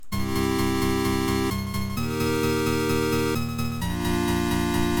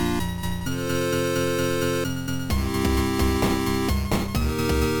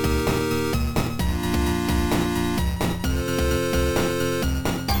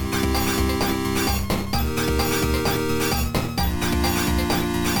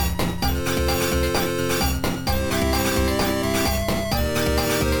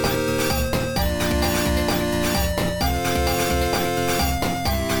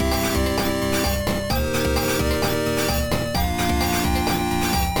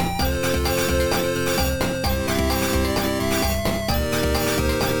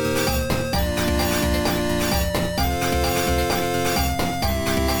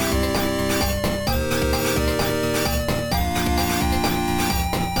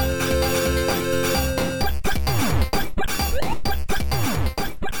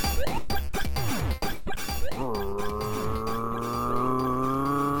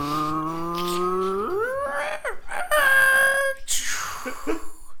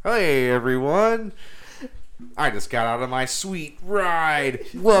Hey everyone! I just got out of my sweet ride.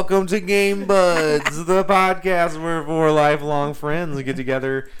 Welcome to Game Budz, the podcast where four lifelong friends get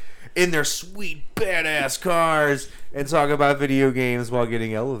together in their sweet badass cars and talk about video games while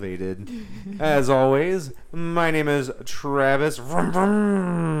getting elevated. As always, my name is Travis,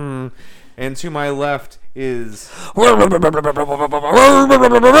 and to my left is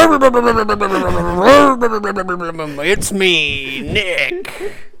it's me,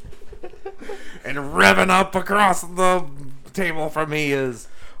 Nick. And revving up across the table from me is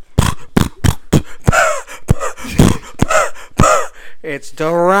It's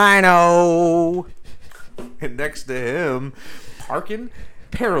the Rhino. and next to him, parking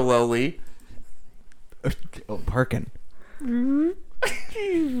parallelly. Parking.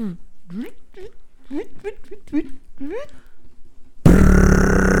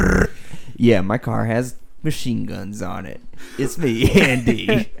 Yeah, my car has machine guns on it. It's me,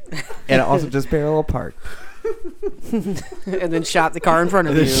 Andy. And I also just parallel parked. And then shot the car in front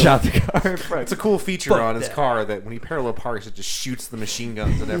of And you. then shot the car in front. It's a cool feature on his car that when he parallel parks, it just shoots the machine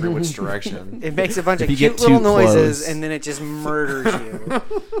guns in every which direction. It makes a bunch If of you get cute little too noises, close. and then it just murders you.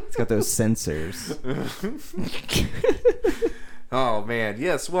 It's got those sensors. Oh man,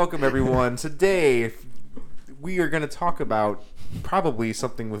 yes, welcome everyone. Today we are going to talk about probably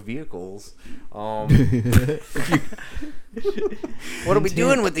something with vehicles. What are we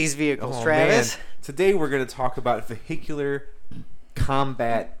doing with these vehicles, Oh, Travis? man. Today we're going to talk about vehicular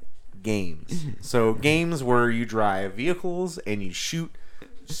combat games. So games where you drive vehicles and you shoot,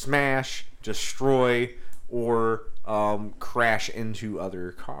 smash, destroy, or crash into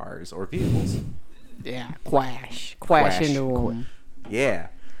other cars or vehicles. Yeah, quash into them. Yeah.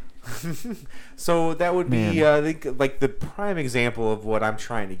 So that would be, I think, like the prime example of what I'm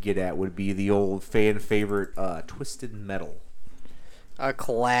trying to get at would be the old fan favorite Twisted Metal. A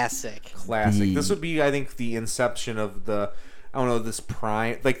classic. Classic. This would be, I think, the inception of the, I don't know, this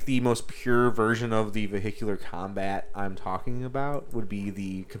prime, like the most pure version of the vehicular combat I'm talking about would be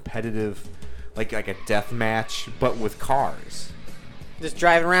the competitive, like a death match, but with cars. Just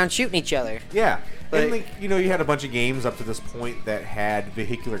driving around shooting each other. Yeah. Like- And, like, you know, you had a bunch of games up to this point that had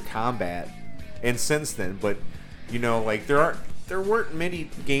vehicular combat, and since then, but, you know, like, there weren't many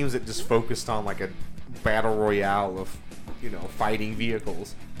games that just focused on, like, a battle royale of, you know, fighting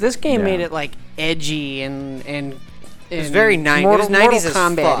vehicles. This game Yeah. made it like edgy and It was very 90s. Mortal, It was 90s as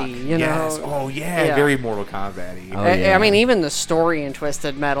Kombat-y, fuck. you Yes. know. Oh, yeah. Yeah. Very Mortal Kombat-y. Oh, yeah. I mean, even the story in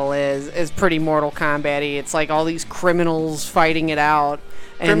Twisted Metal is pretty Mortal Kombat-y. It's like all these criminals fighting it out,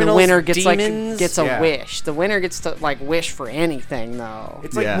 and Criminals, the winner gets demons. gets a Yeah. wish. The winner gets to like wish for anything, though.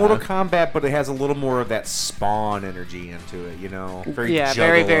 It's like Yeah. Mortal Kombat, but it has a little more of that Spawn energy into it, you know? Very Yeah,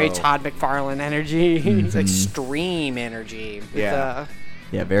 very Juggalo. Todd McFarlane energy. It's extreme energy. Yeah.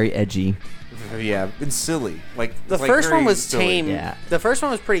 Yeah, very edgy. Yeah, and silly. Like The like first very one was silly. tame. Yeah. The first one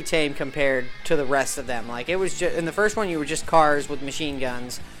was pretty tame compared to the rest of them. Like it was just in the first one you were just cars with machine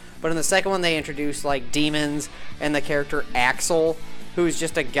guns, but in the second one they introduced like demons and the character Axel, who's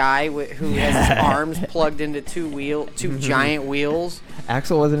just a guy who has his arms plugged into two giant wheels.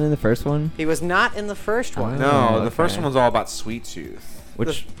 Axel wasn't in the first one? He was not in the first one. No, Oh, the first okay. one was all about Sweet Tooth.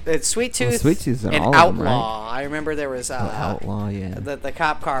 Which It's Sweet Tooth, Sweet Tooth's in and all of them, Outlaw. I remember there was Outlaw, yeah. the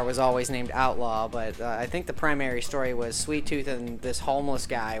cop car was always named Outlaw, but I think the primary story was Sweet Tooth and this homeless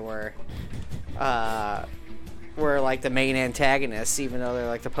guy were like the main antagonists, even though they're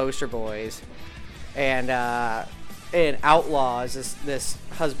like the poster boys. And Outlaw is this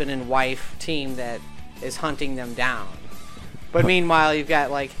husband and wife team that is hunting them down. But meanwhile, you've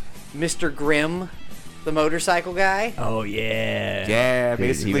got like Mr. Grimm, the motorcycle guy. Oh, yeah. Yeah, Dude, he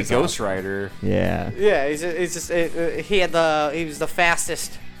basically was Ghost awesome. Rider. Yeah. Yeah, he was the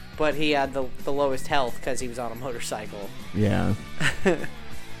fastest, but he had the lowest health because he was on a motorcycle. Yeah. I'm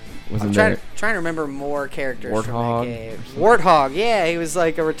Wasn't trying there... to remember more characters from Warthog? that game. Warthog, yeah, he was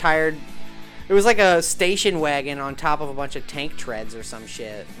like a retired. It was like a station wagon on top of a bunch of tank treads or some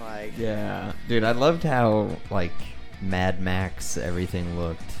shit. Like, Yeah. Dude, I loved how, like, Mad Max everything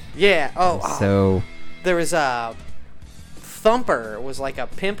looked. yeah. So... There was a Thumper. Was like a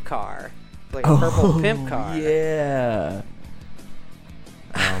pimp car, like a purple pimp car. Yeah.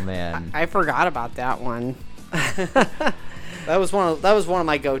 Oh, man. I forgot about that one. That was one of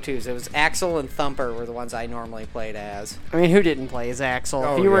my go-tos. It was Axel and Thumper were the ones I normally played as. I mean, who didn't play as Axel?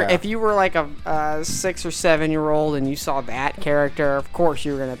 Oh, if yeah. you were like a 6 or 7 year old and you saw that character, of course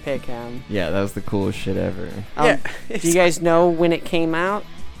you were gonna pick him. Yeah, that was the coolest shit ever. Yeah. Do you guys know when it came out?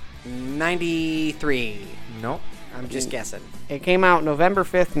 93. Nope. I'm just guessing. It came out November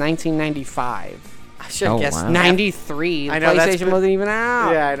 5th, 1995. I should Oh, guess wow. 93. The I know, that's PlayStation been- wasn't even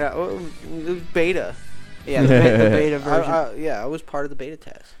out. Yeah, I know. It was beta. Yeah, the beta version. I was part of the beta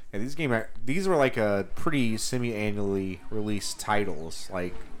test. Yeah, these were like a pretty semi-annually released titles.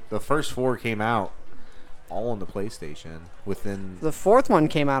 Like the first 4 came out all on the PlayStation within. The fourth one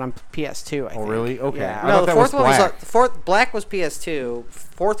came out on PS2, I think. Oh really? Okay. Yeah. I No, thought the that fourth was one Black. was Black was PS2.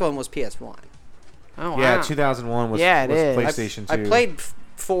 Fourth one was PS1. Oh, wow. Yeah, 2001 was, Yeah, it was is. PlayStation 2. I played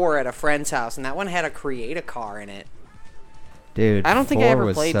 4 at a friend's house, and that one had a Create-A-Car in it. Dude, I don't think I 4 ever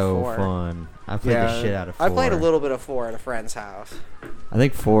was played so 4. fun. I played Yeah, the shit out of 4. I played a little bit of 4 at a friend's house. I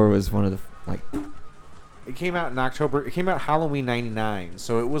think 4 was one of the like. It came out in October. It came out Halloween '99,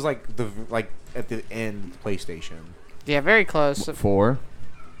 so it was like at the end PlayStation. Yeah, very close. 4.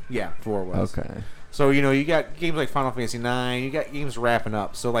 Yeah, 4 was. Okay. So you got games like Final Fantasy 9. You got games wrapping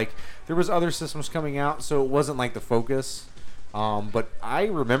up. So like there was other systems coming out, so it wasn't like the focus. But I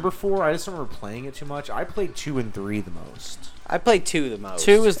remember 4. I just don't remember playing it too much. I played 2 and 3 the most. I played 2 the most.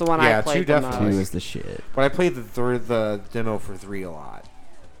 2 is the one Yeah, I played 2 the definitely. 2 most. is the shit. But I played the demo for 3 a lot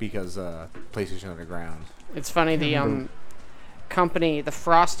because PlayStation Underground. It's funny, the company, the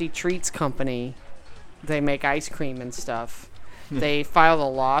Frosty Treats company, they make ice cream and stuff. They filed a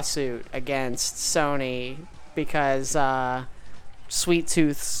lawsuit against Sony because Sweet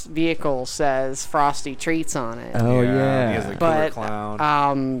Tooth's vehicle says Frosty Treats on it. Oh He yeah. has a killer But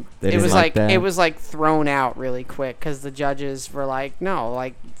clown. They it didn't was like that? it was like thrown out really quick because the judges were like, no,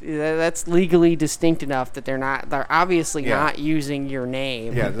 like that's legally distinct enough that they're obviously Yeah. not using your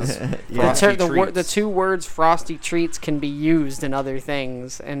name. Yeah, this Yeah. Frosty The Treats. 2 words Frosty Treats can be used in other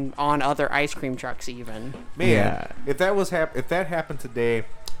things and on other ice cream trucks even. Man, Yeah. if that happened today,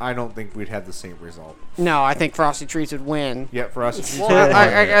 I don't think we'd have the same result. No, I think Frosty Treats would win. Yep, for us.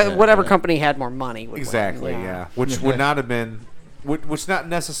 Whatever company had more money would Exactly, win. yeah. Which would not have been, which not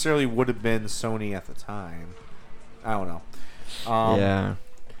necessarily would have been Sony at the time. I don't know. Yeah.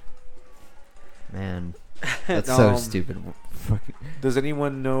 Man, that's so Um, stupid. Fucking. Does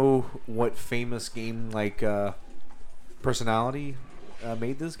anyone know what famous game personality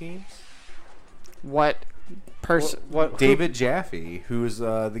made those games? What person? What? David Jaffe, who is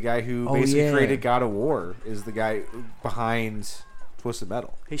the guy who Oh, basically yeah. created God of War, is the guy behind Twisted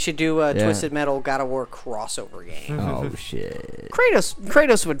Metal. He should do a Yeah. Twisted Metal God of War crossover game. Oh shit.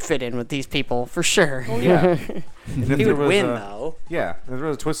 Kratos would fit in with these people for sure. Yeah. And if He there would was win, a- though. Yeah, if there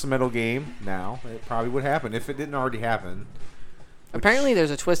was a Twisted Metal game now, it probably would happen if it didn't already happen. Apparently,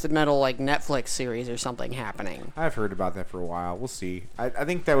 there's a Twisted Metal like Netflix series or something happening. I've heard about that for a while. We'll see. I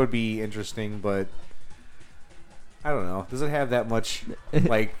think that would be interesting, but I don't know. Does it have that much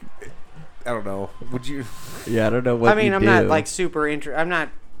like? I don't know. Would you? Yeah, I don't know what. I mean, you I'm do. not like super I'm not.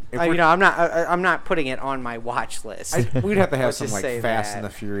 If you we're- know, I'm not putting it on my watch list. We'd have to have Let's some just like say Fast that. and the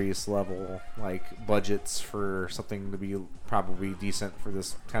Furious level like budgets for something to be probably decent for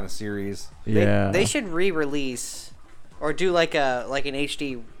this kind of series. Yeah. They should re-release or do like an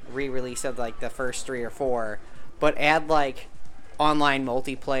HD re-release of like the first 3 or 4, but add like online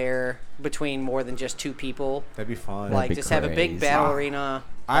multiplayer between more than just 2 people. That'd be fun. Like be just have a big crazy. battle arena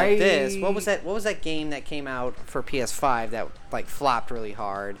like this. What was that game that came out for PS5 that like flopped really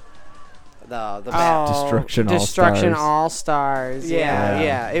hard? The battle. Destruction All Stars. Yeah,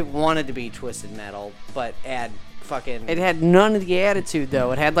 Yeah. It wanted to be Twisted Metal, but add fucking. It had none of the attitude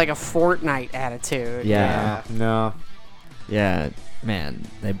though. It had like a Fortnite attitude. Yeah. No. Yeah, man,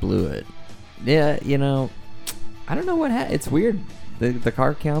 they blew it. Yeah, you know, I don't know what it's weird. The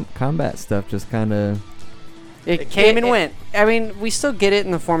car combat stuff just kind of. It came and went. I mean, we still get it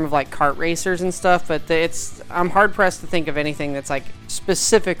in the form of like kart racers and stuff, but I'm hard pressed to think of anything that's like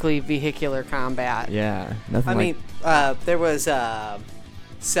specifically vehicular combat. Yeah, nothing. I like, mean, there was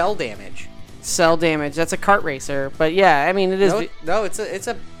Cell Damage. Cell Damage, that's a kart racer, but yeah, I mean it is. No, it's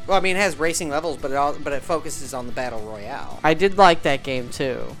a. Well, I mean, it has racing levels, but it focuses on the battle royale. I did like that game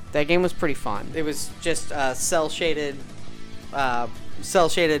too. That game was pretty fun. It was just cell shaded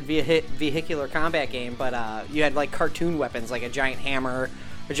vehicular combat game, but you had like cartoon weapons like a giant hammer,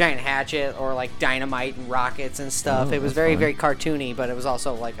 a giant hatchet, or like dynamite and rockets and stuff. Oh, It was that's very fun. very cartoony, but it was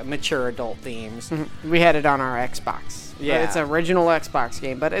also like a mature adult themes. We had it on our Xbox. Yeah. But it's an original Xbox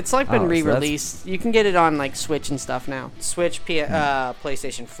game, but it's like been Oh, so that's- re-released. You can get it on like Switch and stuff now. Switch,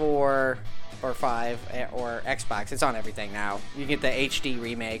 PlayStation 4 or 5 or Xbox. It's on everything now. You get the HD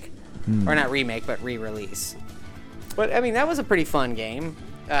remake, or not remake, but re-release. But I mean, that was a pretty fun game.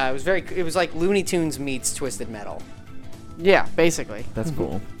 It was like Looney Tunes meets Twisted Metal. Yeah, basically. that's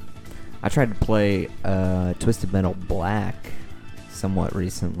cool. I tried to play Twisted Metal Black somewhat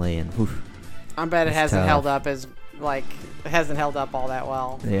recently, and I bet it It's hasn't tough. held up as like it hasn't held up all that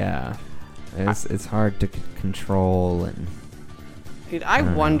well. yeah, It's hard to control and. Dude, I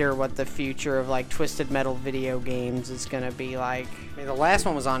wonder what the future of like Twisted Metal video games is gonna be like. I mean, the last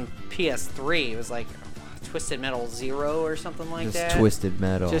one was on PS3. It was like Twisted Metal Zero or something like Just that. Twisted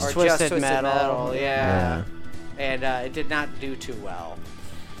Metal. Just Or Twisted Metal, yeah. And it did not do too well.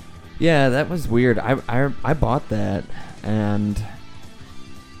 Yeah, that was weird. I bought that, and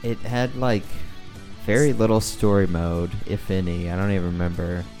it had like very little story mode, if any. I don't even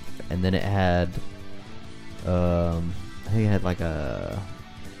remember. And then it had, I think it had like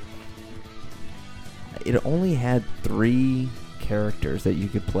it only had 3 characters that you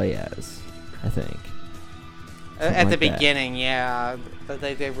could play as, I think. At the like that. beginning, yeah. But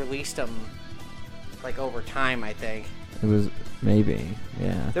they released them like over time, I think. It was maybe,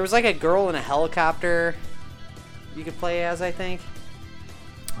 yeah. There was like a girl in a helicopter you could play as, I think.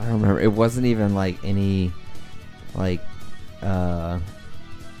 I don't remember. It wasn't even like any like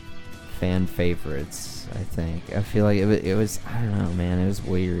fan favorites, I think. I feel like it was I don't know, man. It was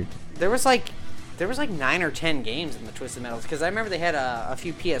weird. There was like 9 or 10 games in the Twisted Metals, because I remember they had a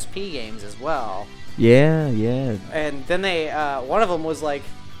few PSP games as well. Yeah. And then they one of them was like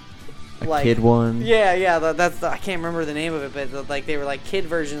Kid one. Yeah. That's I can't remember the name of it, but like they were like kid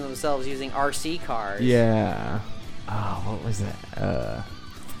versions of themselves using RC cars. Yeah. Oh, what was that?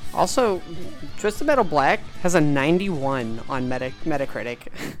 Also, Twisted Metal Black has a 91 on Metacritic.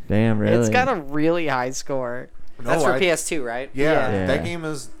 Damn, really? It's got a really high score. That's for PS2, right? Yeah, Yeah.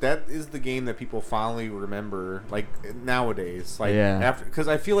 that is the game that people fondly remember, like nowadays. Like Yeah. because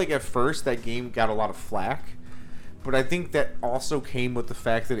I feel like at first that game got a lot of flack, but I think that also came with the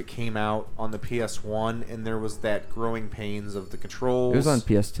fact that it came out on the PS1 and there was that growing pains of the controls. It was on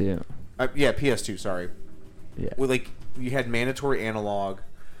PS2. Yeah, PS2. Sorry. Yeah. With like you had mandatory analog.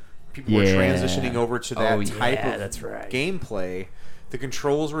 People were Yeah. transitioning over to that Oh, type yeah, of that's right. gameplay. The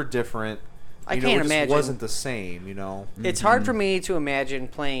controls were different. I You know, can't it just imagine. wasn't the same, you know. It's hard for me to imagine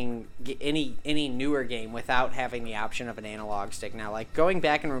playing any newer game without having the option of an analog stick now. Like going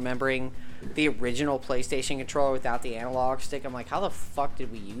back and remembering the original PlayStation controller without the analog stick, I'm like, how the fuck did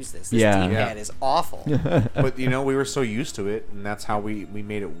we use this? This Yeah. D-pad is awful. But you know, we were so used to it, and that's how we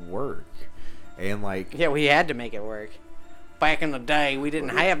made it work. And like, Yeah, we had to make it work. Back in the day, we didn't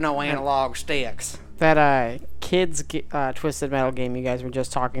have no analog sticks. That kids Twisted Metal game you guys were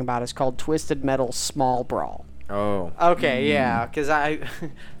just talking about is called Twisted Metal Small Brawl. oh, Okay, yeah, because that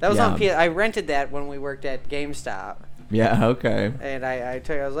was on Yeah. I rented that when we worked at GameStop, Yeah, okay. and I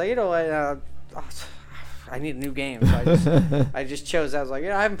was like, you know what, I need a new game, so I just chose. I was like,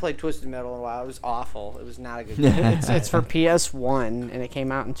 I haven't played Twisted Metal in a while. It was awful. It was not a good game. It's for PS1 and it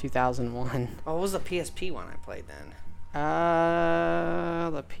came out in 2001. Oh, what was the PSP one I played then?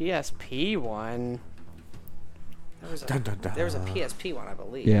 The PSP one. There was a, Dun, dun, dun. There was a PSP one, I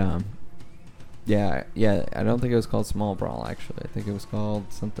believe. Yeah. I don't think it was called Small Brawl, actually. I think it was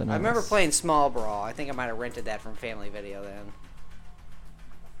called something else. I remember playing Small Brawl. I think I might have rented that from Family Video then.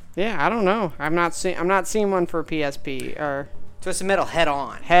 Yeah, I don't know. I'm not seeing one for PSP or Twisted Metal Head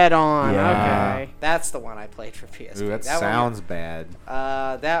On. Head On. Yeah. Okay. That's the one I played for PSP. ooh, that one- sounds bad.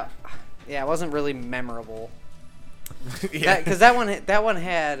 it wasn't really memorable. Yeah. Because that one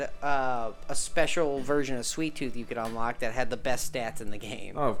had a special version of Sweet Tooth you could unlock that had the best stats in the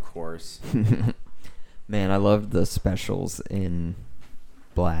game. Oh, of course. Man, I loved the specials in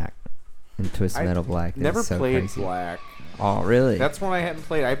Black. In Twisted I Metal Black. They were Never so played crazy. Black. Oh, really? That's one I hadn't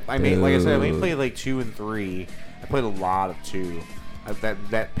played. I made, like I said, I only Dude. played like 2 and 3. I played a lot of 2.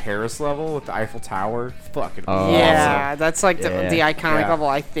 That Paris level with the Eiffel Tower, fucking Oh. awesome. Yeah, that's like Yeah. the iconic Yeah. level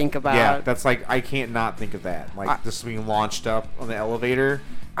I think about. Yeah, that's like I can't not think of that. Like just being launched up on the elevator.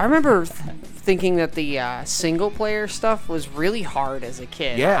 I remember thinking that the single player stuff was really hard as a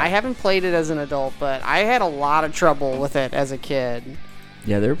kid. Yeah. I haven't played it as an adult, but I had a lot of trouble with it as a kid.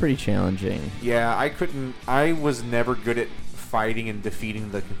 Yeah, they were pretty challenging. Yeah, I was never good at fighting and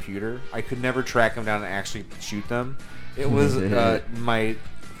defeating the computer. I could never track them down and actually shoot them. It was my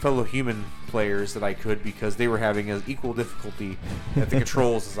fellow human players that I could, because they were having as equal difficulty at the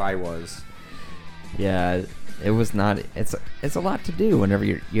controls as I was. Yeah, it was not. It's a lot to do whenever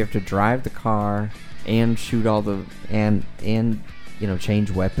you have to drive the car and shoot all the and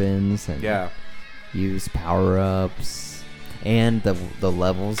change weapons and Yeah. use power ups, and the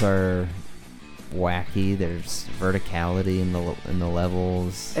levels are wacky. There's verticality in the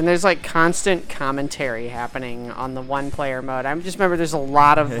levels. And there's like constant commentary happening on the one player mode. I just remember there's a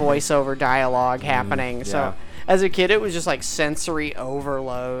lot of voiceover dialogue happening. yeah. So as a kid, it was just like sensory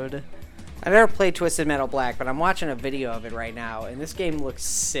overload. I never played Twisted Metal Black, but I'm watching a video of it right now, and this game looks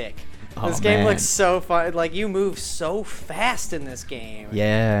sick. This game looks so fun. Like, you move so fast in this game.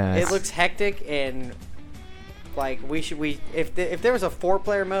 Yeah. It looks hectic, and like if there was a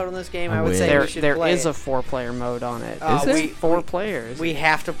 4-player mode on this game, I would say we should play it. There is a 4-player mode on it. Is there? 4 players. We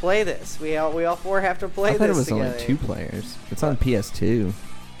have to play this. We all 4 have to play I thought this it was together. only 2 players. It's on PS2.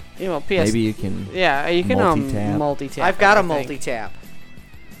 You know, Maybe you can. Yeah, you can multi-tap. multi-tap. I've got a I think. multi-tap.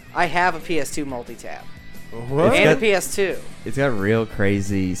 I have a PS2 multi-tap. What? And a PS2. It's got real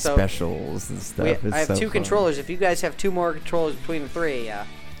crazy So, specials and stuff. I have It's so 2 fun. controllers. If you guys have 2 more controllers between the 3,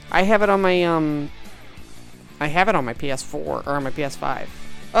 I have it on my I have it on my PS4 or on my PS5.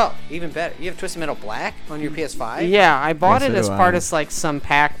 Oh, even better. You have Twisted Metal Black on your PS5? Yeah, I bought Yeah, it so as do part I. of like some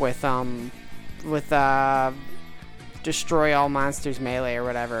pack with Destroy All Monsters Melee or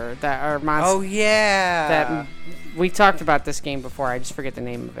whatever. That or Oh, yeah. that we talked about this game before. I just forget the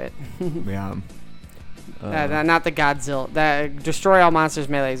name of it. Yeah. Not the Godzilla. That Destroy All Monsters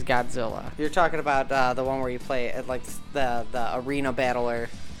Melee is Godzilla. You're talking about the one where you play at like the arena battler,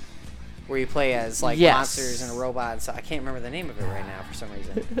 where you play as like Yes. monsters and a robot. And so I can't remember the name of it right now for some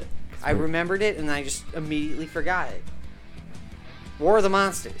reason. I remembered it and I just immediately forgot it. War of the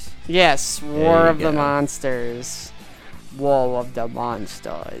Monsters. Yes, War you of the go. Monsters. War of the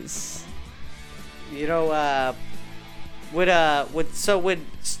Monsters. You know, would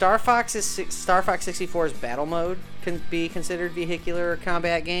Star Fox 64's battle mode be considered vehicular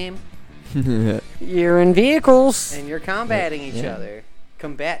combat game? You're in vehicles. And you're combating each Yeah. other,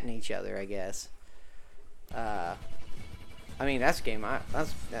 combating each other, I guess. I mean, that's a game.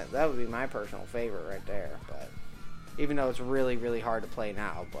 That would be my personal favorite right there. But even though it's really, really hard to play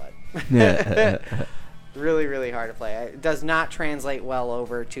now, but really, really hard to play. It does not translate well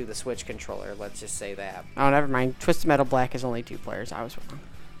over to the Switch controller. Let's just say that. Oh, never mind. Twisted Metal Black is only 2 players. I was wrong.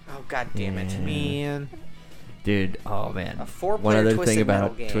 Oh, god damn it, Yeah. Man. Dude, oh man. A 4-player One other Twisted thing Metal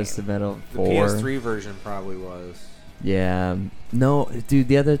about game. Twisted Metal The 4. PS3 version probably was. Yeah. No, dude,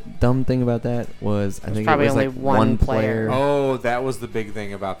 the other dumb thing about that was I think probably it was only like one player. player. Oh, that was the big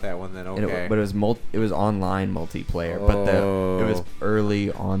thing about that one then. And Okay. but it was it was online multiplayer, but it was Oh.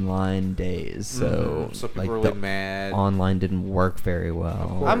 early online days, so So people like were the really mad. online didn't work very well.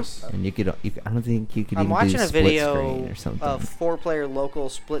 Of course. And you could I don't think you could I'm even watching do a split video screen or something. of 4-player local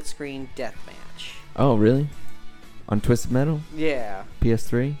split screen deathmatch. Oh, really? On Twisted Metal Yeah.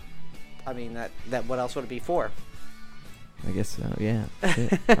 PS3? I mean, that what else would it be for? I guess so. Yeah.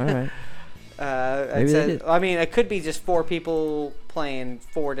 Shit. All right. Maybe they did. I mean, it could be just 4 people playing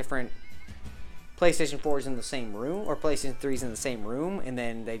 4 different PlayStation 4s in the same room, or PlayStation 3s in the same room, and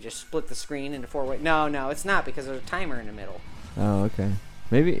then they just split the screen into 4 ways. No, it's not, because there's a timer in the middle. Oh, okay.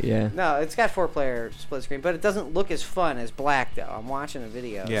 Maybe, yeah. No, it's got 4-player split screen, but it doesn't look as fun as Black, though. I'm watching a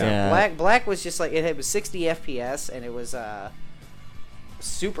video. Yeah. Yeah. Black was just like, it was 60 FPS, and it was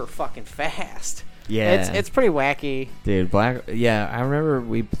super fucking fast. Yeah. It's pretty wacky. Dude, Black. Yeah, I remember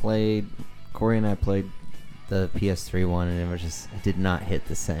Corey and I played the PS3 one, and it did not hit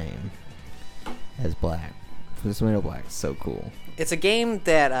the same as Black. Twisted Metal Black is so cool. It's a game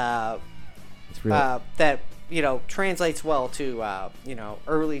that It's real. that translates well to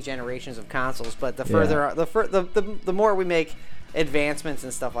early generations of consoles. But the further the more we make advancements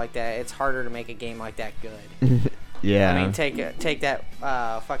and stuff like that, it's harder to make a game like that good. Yeah. I mean, take that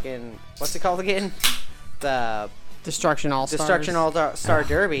fucking, what's it called again? The Destruction All Stars. Destruction All Star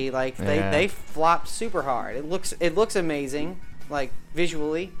Derby. Like Yeah. they flopped super hard. It looks amazing, like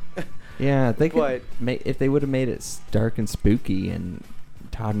visually. Yeah, they could But- if they would have made it dark and spooky and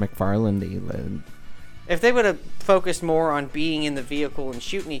Todd McFarlane. If they would have focused more on being in the vehicle and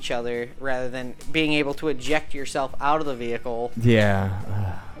shooting each other rather than being able to eject yourself out of the vehicle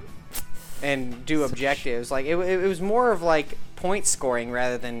Yeah. and do objectives, like it was more of like point scoring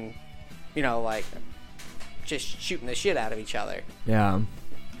rather than, like just shooting the shit out of each other. Yeah.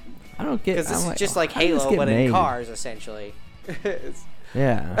 I don't get. Because this I'm is just like how did this Halo, get but in made? cars, essentially.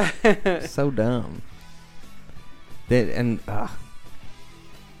 Yeah. So dumb.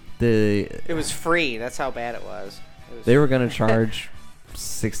 It was free. That's how bad it was. They were gonna charge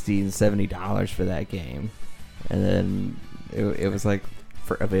 $60 and $70 for that game, and then it was like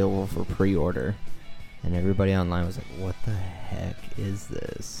available for pre-order, and everybody online was like, "What the heck is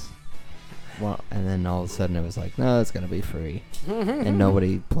this?" Well, and then all of a sudden it was like, "No, it's gonna be free," and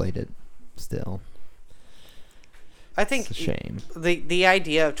nobody played it. Still, I think it's a shame. the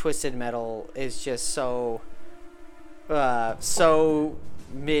idea of Twisted Metal is just so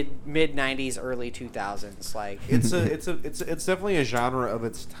mid 90s, early 2000s. Like It's definitely a genre of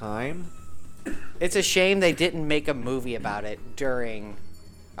its time. it's a shame they didn't make a movie about it during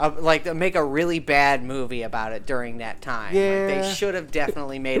like make a really bad movie about it during that time. Yeah. Like, they should have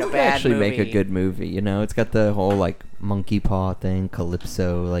definitely made It a would bad actually movie. make a good movie, you know. It's got the whole like monkey paw thing.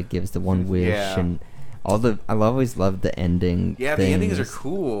 Calypso like gives the one wish, Yeah. and all the. I always loved the ending. Yeah, the endings are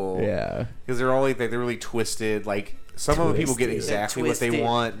cool. Yeah, because they're all like they're really twisted. Like some of the people get Twisted. exactly what they Twisted.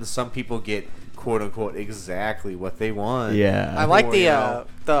 want, and some people get quote unquote exactly what they want. yeah. I like Or, you know.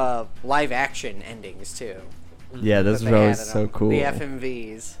 the live action endings too. Yeah, those that were they always had in so them. cool. The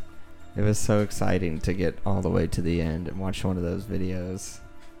FMVs. It was so exciting to get all the way to the end and watch one of those videos.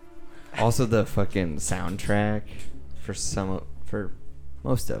 Also, the fucking soundtrack for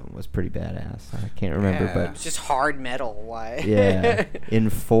most of them was pretty badass. I can't remember, Yeah. It's just hard metal. Like yeah. In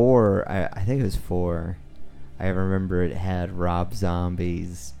 4, I think it was 4. I remember it had Rob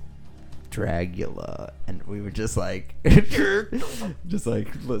Zombie's Dragula, and we would just like, just like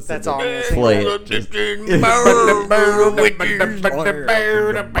listen. That's to all I'm it, gonna play say. it. Just,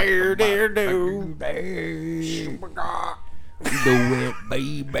 do it,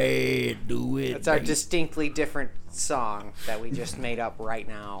 baby, do it. It's our baby. distinctly different song that we just made up right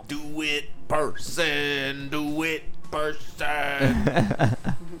now. Do it, person. Do it, person.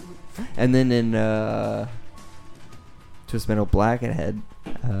 And then in Twist Metal Black, it had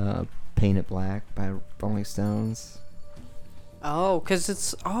Paint It Black by Rolling Stones. Oh, because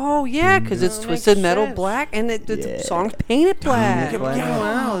it's it's That Twisted makes Metal sense. Black, and the Yeah. song's Painted Black. Painted Black. Yeah,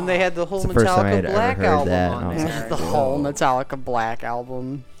 wow, and they had the whole It's the first time I Metallica had ever Black heard album that, and I on was there. like, The whoa. whole Metallica Black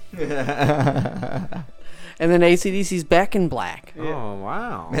album, and then AC/DC's Back in Black. Oh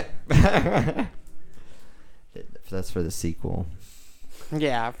wow. That's for the sequel.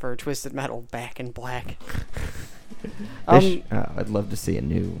 Yeah, for Twisted Metal Back in Black. I'd love to see a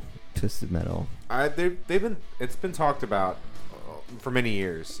new Twisted Metal. It's been talked about for many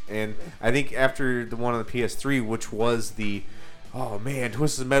years, and I think after the one on the PS3, which was the, oh man,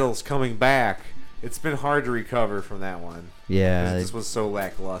 Twisted Metal's coming back. It's been hard to recover from that one. Yeah. This was so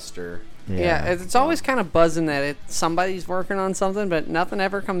lackluster. Yeah, it's always kind of buzzing that somebody's working on something, but nothing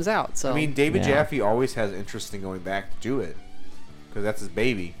ever comes out. So I mean, David Yeah. Jaffe always has interest in going back to do it because that's his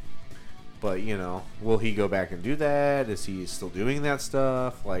baby. But you know, will he go back and do that? Is he still doing that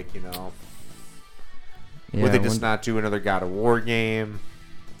stuff? Like, you know, Yeah, would they just not do another God of War game?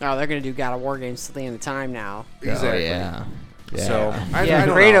 oh, they're gonna do God of War games till the end of time now. Exactly. Yeah. So I Yeah,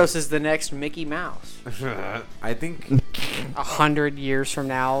 don't Kratos is the next Mickey Mouse. know. I think 100 years from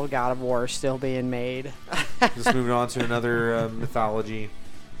now, God of War is still being made. just moving on to another mythology,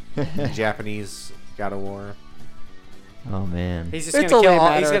 Japanese God of War. Oh man. He's just It's gonna only kill a all.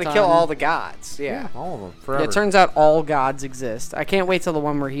 matter He's of gonna kill time. all the gods. Yeah. All of them Yeah, forever. it turns out all gods exist. I can't wait till the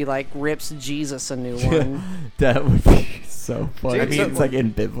one where he like rips Jesus a new one. That would be so funny. I mean, it's like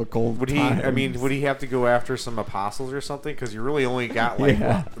in biblical would he? times. I mean, would he have to go after some apostles or something? Because you really only got like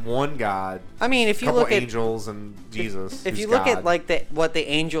Yeah. one God, I mean, if a you couple look at angels, and Jesus. if who's you look God. at like what the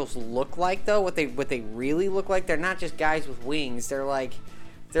angels look like though, what they really look like, they're not just guys with wings. They're like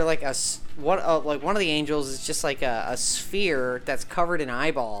one of the angels is just like a sphere that's covered in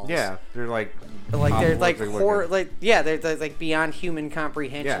eyeballs. yeah, they're like they're like looking. they're like beyond human Yeah,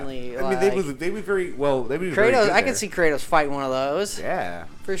 comprehensionly. I mean they would very well. They would be very Kratos. good I can there. see Kratos fight one of those Yeah,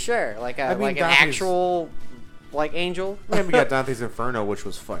 for sure. Like I mean, like an Dante's- actual like angel. and we got Dante's Inferno, which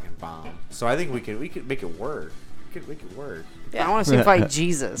was fucking bomb. So I think we could make it work. We could make it work. I want to see him fight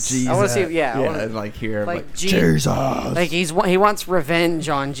Jesus. I wanna see- yeah, I Yeah, wanna- like here, like like, Je- Jesus. Like he wants revenge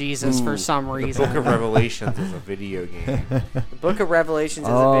on Jesus for some The reason. Book of Revelations is a video game. The Book of Revelations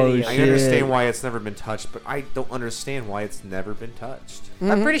is Oh, a video. I shit. understand why it's never been touched, but I don't understand why it's never been touched.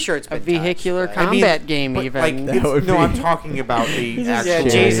 I'm pretty sure it's A been vehicular touched, but- combat game But, even. like, That it's, would no, I'm be- talking about the just- actual. Yeah,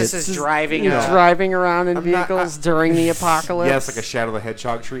 Shit. Jesus It's is just- driving. Yeah. driving around in I'm not- vehicles during the apocalypse. Yes, like a Shadow the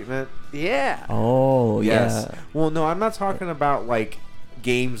Hedgehog treatment. Yeah. Oh Yes. yeah. Well, no, I'm not talking about like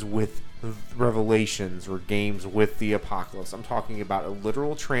games with Revelations or games with the Apocalypse. I'm talking about a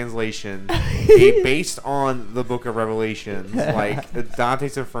literal translation based on the Book of Revelations, like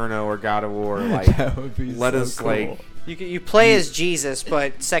Dante's Inferno or God of War. Like, That would be let so us cool. like, You play as Jesus,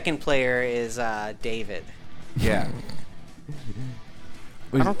 but second player is David. yeah.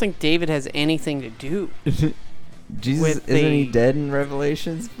 I don't think David has anything to do. Jesus with isn't he the- dead in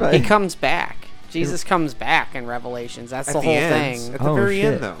Revelations? He comes back. Jesus comes back in Revelations. That's At the whole end, thing. At the Oh, very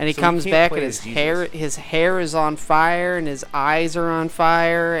shit. end, though. And he So comes can't back, play and as his Jesus. hair is on fire, and his eyes are on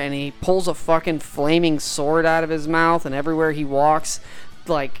fire, and he pulls a fucking flaming sword out of his mouth, and everywhere he walks,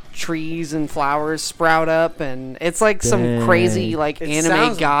 like trees and flowers sprout up, and it's like some Dang. crazy like It anime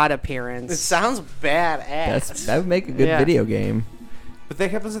sounds- that It appearance. sounds badass. That would make a good Yeah. video game. But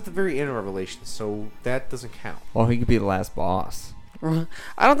that happens at the very end of Revelation, so that doesn't count. Well, he could be the last boss.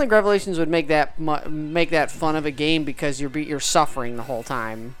 I don't think Revelations would make that fun of a game because you're suffering the whole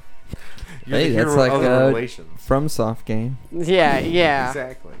time. You're Hey, the that's hero like of the a Revelations. FromSoft game. Yeah, yeah,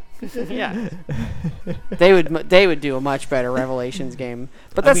 Exactly. yeah. They would do a much better Revelations game,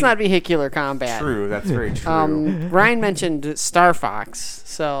 but that's not Vehicular Combat. True, that's very true. Ryan mentioned Star Fox,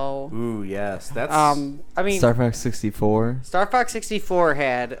 so Ooh, yes, that's. I mean, Star Fox 64. Star Fox 64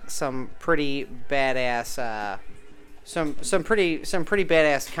 had some pretty badass, some pretty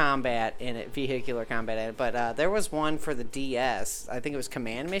badass combat in it, vehicular combat in it. But there was one for the DS. I think it was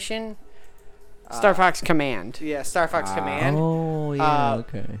Command Mission. Star Fox Command. Yeah, Star Fox Command. Oh, yeah,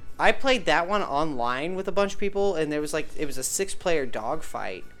 okay. I played that one online with a bunch of people, and it was a 6-player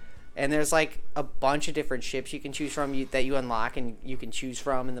dogfight. And there's like a bunch of different ships you can choose from that you unlock and you can choose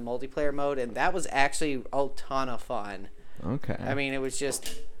from in the multiplayer mode, and that was actually a ton of fun. Okay. I mean, it was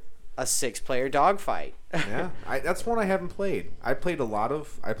just a 6-player dogfight. Yeah, that's one I haven't played. I played a little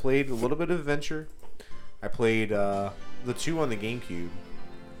bit of Adventure. I played the 2 on the GameCube.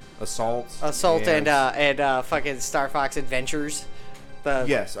 Assault and fucking Star Fox Adventures.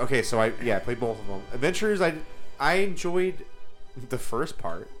 Yes. Okay. So I played both of them. Adventures. I enjoyed the first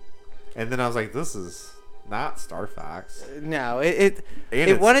part, and then I was like, this is not Star Fox. No, it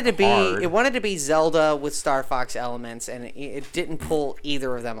wanted to be Zelda with Star Fox elements, and it didn't pull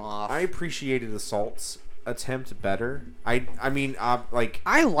either of them off. I appreciated Assault's attempt better. I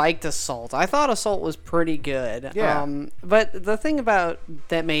liked Assault. I thought Assault was pretty good. Yeah. But the thing about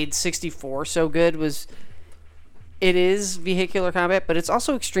that made 64 so good was it is vehicular combat, but it's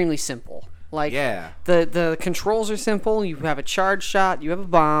also extremely simple. Like, yeah. The controls are simple. You have a charge shot, you have a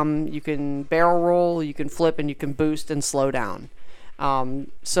bomb, you can barrel roll, you can flip, and you can boost and slow down.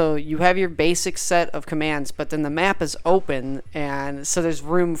 So you have your basic set of commands, but then the map is open, and so there's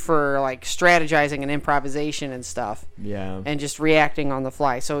room for like strategizing and improvisation and stuff. Yeah. And just reacting on the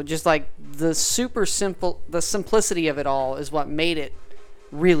fly. So just like the simplicity of it all is what made it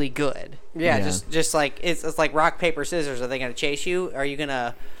really good. Yeah. Just like it's like rock paper scissors. Are they gonna chase you? Are you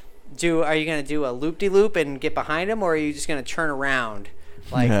gonna do a loop de loop and get behind them, or are you just gonna turn around,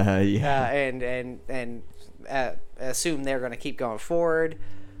 like and assume they're going to keep going forward,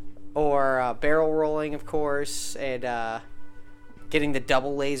 or barrel rolling, of course, and getting the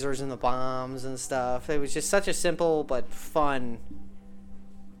double lasers and the bombs and stuff. It was just such a simple but fun,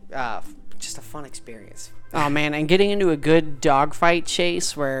 just a fun experience. Oh man, and getting into a good dogfight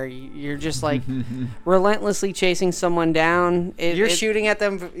chase where you're just like relentlessly chasing someone down. You're shooting at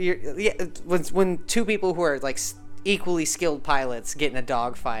them. When 2 people who are like equally skilled pilots get in a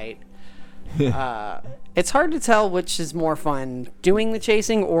dogfight. It's hard to tell which is more fun, doing the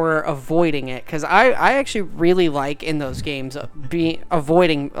chasing or avoiding it, because I actually really like in those games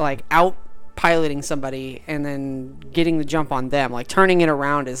avoiding, like out piloting somebody and then getting the jump on them. Like turning it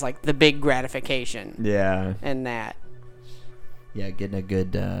around is like the big gratification. Yeah. And that. Yeah, getting a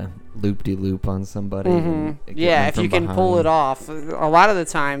good loop-de-loop on somebody. Mm-hmm. Yeah, if you can pull it off. A lot of the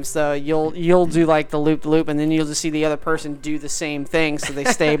times, though, you'll do like the loop-de-loop, and then you'll just see the other person do the same thing, so they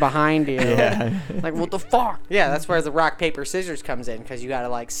stay behind you. Yeah. Like, what the fuck? Yeah, that's where the rock paper scissors comes in, because you gotta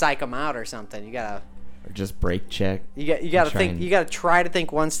like psych them out or something. You gotta. Or just brake check. You gotta think. You gotta try to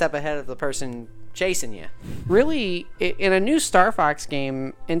think one step ahead of the person chasing you. Really, in a new Star Fox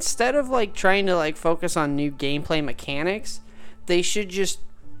game, instead of like trying to like focus on new gameplay mechanics, they should just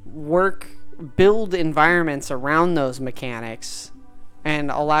build environments around those mechanics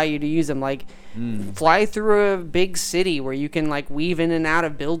and allow you to use them. Like fly through a big city where you can like weave in and out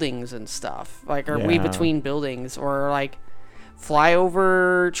of buildings and stuff, like, or weave between buildings, or like fly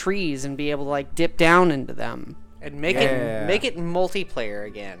over trees and be able to like dip down into them and make it multiplayer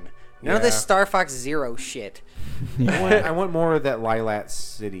again. None of this Star Fox Zero shit. I want more of that Lilat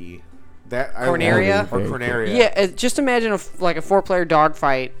City. Corneria. Yeah, just imagine a 4-player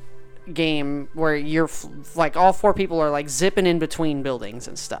dogfight game where you're like all 4 people are like zipping in between buildings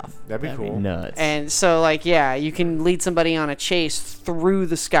and stuff. That'd be cool. Nuts. And so like you can lead somebody on a chase through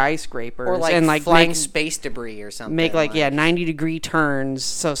the skyscrapers, or like, and like flying space debris or something. Make like 90-degree turns,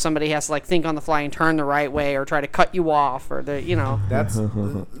 so somebody has to like think on the fly and turn the right way, or try to cut you off, or That's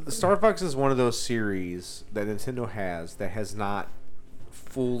Star Fox is one of those series that Nintendo has that has not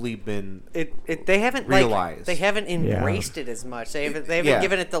fully been they haven't realized. They haven't embraced it as much. They haven't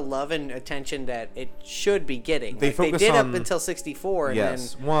given it the love and attention that it should be getting. They did up until 64. And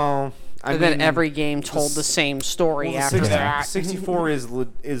yes. Then, well, then every game told the same story after that. 64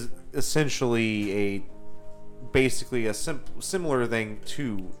 is essentially basically a similar thing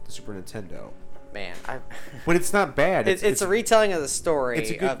to the Super Nintendo. Man, but it's not bad. It's a retelling of the story.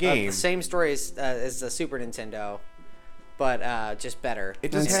 It's a good game. The same story as the Super Nintendo. but just better.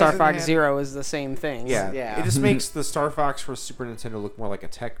 It And just Star hasn't Fox had- Zero is the same thing. Yeah, Yeah. It just makes the Star Fox for Super Nintendo look more like a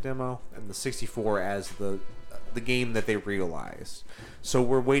tech demo, and the 64 as the game that they realized. So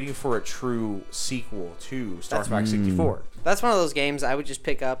we're waiting for a true sequel to Star Fox 64. That's one of those games I would just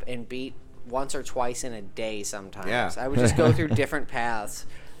pick up and beat once or twice in a day sometimes. Yeah. I would just go through different paths.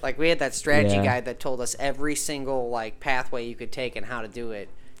 Like, we had that strategy Yeah. guide that told us every single, like, pathway you could take and how to do it.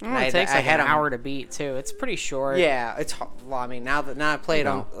 And It takes like an 'em- hour to beat too. It's pretty short. Yeah, it's well. I mean, now I play it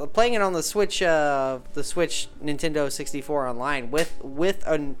on playing it on the Switch Nintendo 64 online with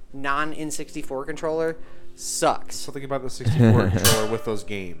a non N64 controller sucks. Something about the 64 controller with those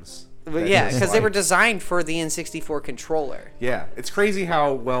games. But that yeah, just, because they like- were designed for the N64 controller. Yeah, it's crazy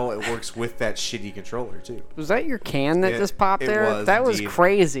how well it works with that shitty controller too. Was that your can that just popped it there? was, That was indeed.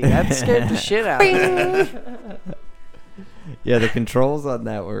 crazy. That scared the shit out of me. Yeah, the controls on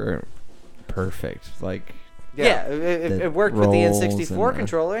that were perfect. Like, Yeah, The it worked with the rolls N64 and the-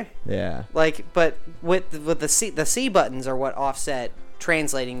 controller. yeah. Like, but with the C buttons are what offset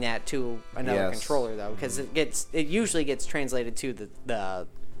translating that to another Yes. controller though, because it usually gets translated to the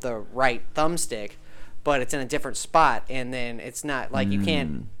right thumbstick, but it's in a different spot, and then it's not like you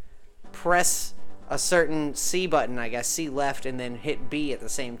can't press a certain C button, I guess C left, and then hit B at the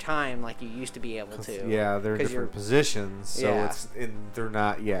same time like you used to be able to. Yeah, they're in 'Cause different positions, so Yeah. they're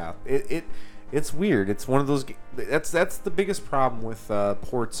not. Yeah, it's weird. It's one of those. That's the biggest problem with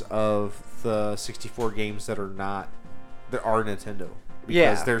ports of the 64 games that are Nintendo, because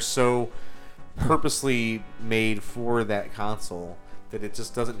Yeah. they're so purposely made for that console that it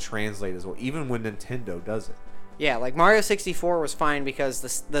just doesn't translate as well, even when Nintendo does it. Yeah, like Mario 64 was fine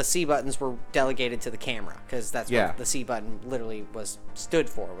because the C buttons were delegated to the camera, because that's Yeah. what the C button literally stood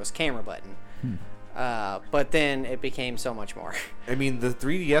for, was camera button. But then it became so much more. I mean, the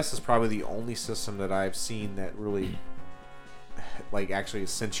 3DS is probably the only system that I've seen that really actually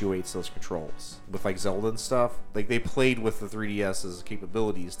accentuates those controls with like Zelda and stuff. Like, they played with the 3DS's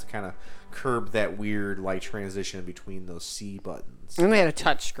capabilities to kind of curb that weird like transition between those C buttons. And they had a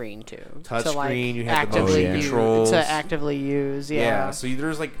touch screen too. Touch to, like, screen, you had the actively motion controls. to actively use. Yeah. So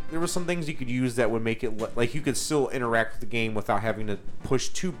there was some things you could use that would make it like you could still interact with the game without having to push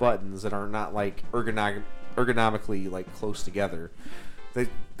two buttons that are not like ergonomically like close together.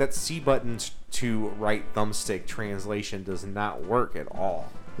 That C button to right thumbstick translation does not work at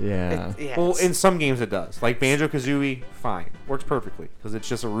all. Yeah. Yeah, Well, it's- in some games it does. Like Banjo-Kazooie, fine, works perfectly because it's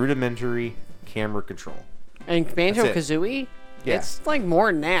just a rudimentary camera control. And Banjo-Kazooie, Yeah. it's like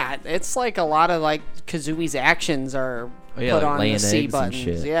more than that. It's like a lot of like Kazooie's actions are Oh, yeah, put like on laying the C eggs and buttons.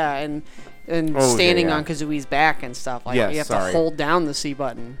 shit. Yeah, and Oh, standing yeah. on Kazooie's back and stuff. Like Yes, you have sorry. to hold down the C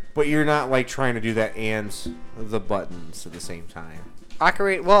button. But you're not like trying to do that and the buttons at the same time.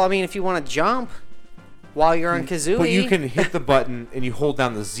 Well, I mean, if you want to jump while you're on Kazooie, But you can hit the button and you hold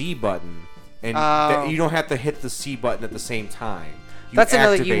down the Z button, and you don't have to hit the C button at the same time. You That's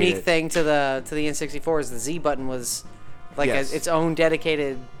another activate unique it. thing to the N64 is the Z button was like Yes. its own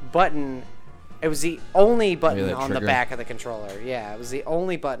dedicated button. It was the only button that on the trigger? back of the controller. Yeah, it was the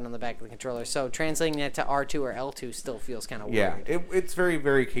only button on the back of the controller. So translating that to R2 or L2 still feels kind of Yeah, weird. it's very,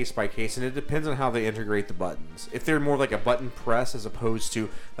 very case by case, and it depends on how they integrate the buttons. If they're more like a button press as opposed to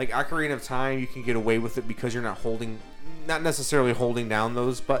like Ocarina of Time, you can get away with it because you're not necessarily holding down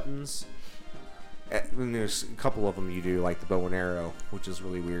those buttons. And there's a couple of them you do, like the bow and arrow, which is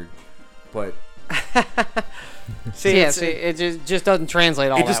really weird. But It just doesn't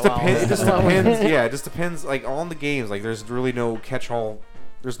translate all it just that well. depends. It just depends. Yeah, it just depends. Like on the games, like there's really no catch-all.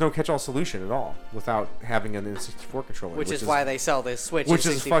 There's no catch-all solution at all without having an N64 controller, which is why they sell the Switch and which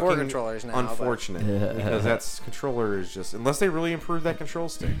is 64 fucking controllers now. but- unfortunate because controller is just, unless they really improve that control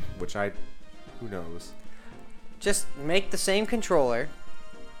stick, which who knows. Just make the same controller,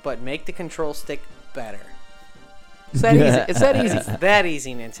 but make the control stick better. It's that easy. It's that easy. It's that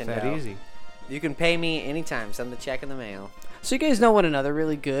easy, Nintendo. It's that easy. You can pay me anytime. Send the check in the mail. So you guys know what another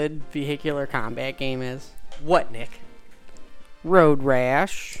really good vehicular combat game is? What, Nick? Road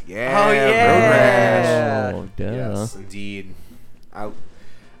Rash. Yeah. Oh, yeah. Oh, duh. Yes, indeed. I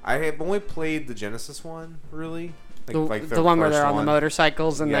have only played the Genesis one, really. The one where they're on the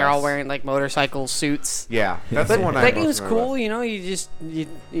motorcycles and they're all Yes. wearing like motorcycle suits. Yeah, that's But the one. that game's cool, you know.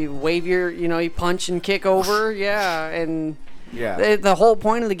 You wave your, you punch and kick over, yeah, and Yeah. the whole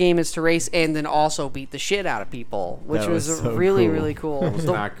point of the game is to race and then also beat the shit out of people, which That was was so really cool. really cool. I was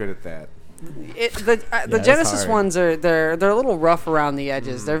The- not good at that. the it's Genesis hard. ones they're a little rough around the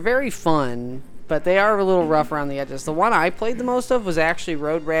edges. They're very fun, but they are a little rough around the edges. The one I played the most of was actually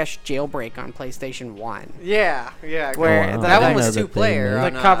Road Rash Jailbreak on PlayStation 1. Yeah. Where wow. That I one know was that they 2-player.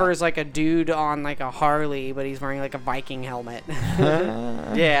 made- The cover is like a dude on like a Harley, but he's wearing like a Viking helmet.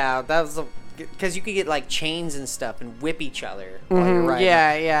 Yeah, that was because you could get like chains and stuff and whip each other while you're riding.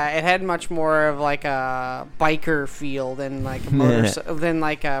 Yeah. It had much more of like a biker feel than like a than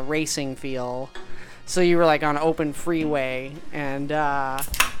like a racing feel. So you were like on an open freeway, and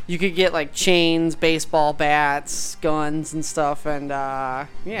you could get like chains, baseball bats, guns, and stuff, and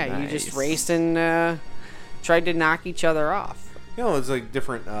you just Nice. raced and tried to knock each other off. You know, it's like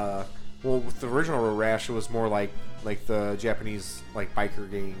different. With the original Road Rash, it was more like the Japanese like biker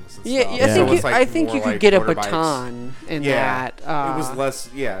gangs. And Yeah, stuff. I think So it's, like, I think more you could like get a motorbikes. baton in Yeah, that. it was less.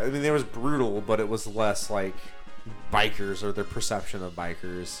 Yeah, I mean, it was brutal, but it was less like bikers or their perception of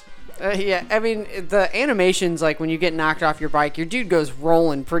bikers. Yeah, I mean the animations, like when you get knocked off your bike, your dude goes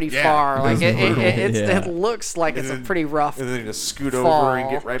rolling pretty Yeah, far. it Like goes brutal. it looks like And it's a then- pretty rough. And then you just scoot fall. over and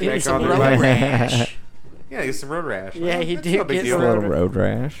get right Give me back some on the road bike. rash. Yeah, get some road rash. Yeah, you That's do no big get deal. A some little road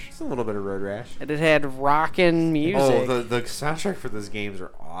rash. Just a little bit of road rash. And it had rockin' music. Oh, the soundtrack for those games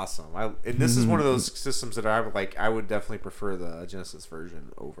are awesome. And this is one of those systems that I would definitely prefer the Genesis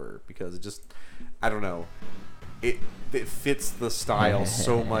version over, because it just, I don't know, it fits the style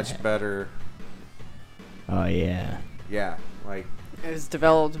so much better. Oh yeah. Yeah, like It was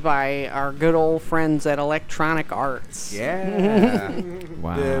developed by our good old friends at Electronic Arts. yeah.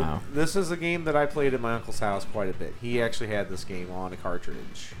 Wow. This is a game that I played at my uncle's house quite a bit. He actually had this game on a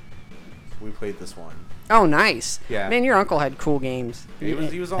cartridge. We played this one. Oh, nice. Yeah. Man, your uncle had cool games. He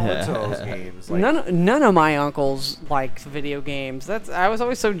was all into those games. Like, None of my uncles liked video games. I was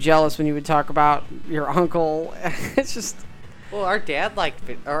always so jealous when you would talk about your uncle. It's just Well, our dad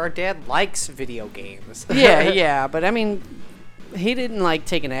likes video games. yeah, but I mean, he didn't like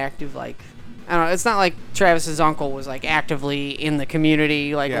take an active I don't know. It's not like Travis's uncle was like actively in the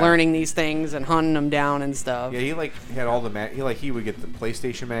community, like Yeah. learning these things and hunting them down and stuff. Yeah, he like had all the he would get the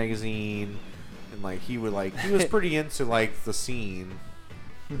PlayStation magazine, and he was pretty into like the scene.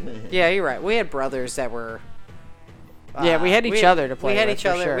 Yeah, you're right. We had brothers that were. Yeah, we had each other to play We had with, each for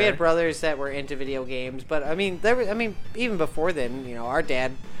other. sure. We had brothers that were into video games, but I mean, even before then, our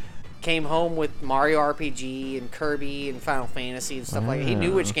dad came home with Mario RPG and Kirby and Final Fantasy and stuff like that. He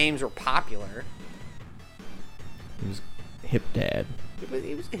knew which games were popular. He was hip dad.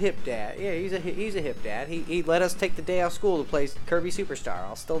 He was a hip dad. Yeah, he's a hip dad. He let us take the day off school to play Kirby Superstar.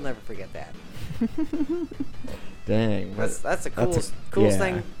 I'll still never forget that. Dang. That's the that's coolest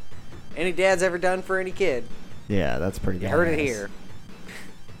thing any dad's ever done for any kid. Yeah, that's pretty You badass. heard it here.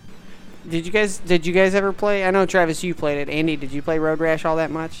 Did you guys ever play? I know Travis, you played it. Andy, did you play Road Rash all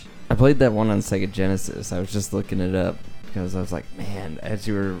that much? I played that one on Sega Genesis. I was just looking it up because I was like, man, as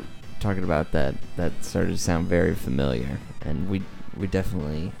you were talking about that started to sound very familiar. And we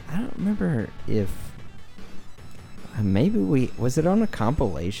definitely, I don't remember if maybe was it on a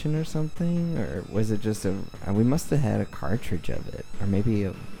compilation or something, or was it just we must have had a cartridge of it, or maybe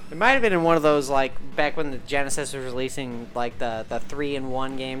It might have been in one of those, like, back when the Genesis was releasing, like, the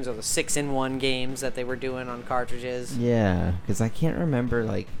 3-in-1 games or the 6-in-1 games that they were doing on cartridges. yeah, because I can't remember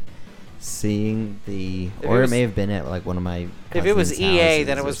like seeing If or it it was- may have been at like one of my If it was cousins' EA,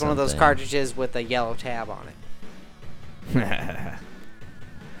 then it houses or was one of those something. cartridges with a yellow tab on it.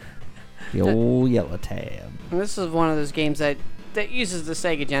 The old yellow tab. And this is one of those games that uses the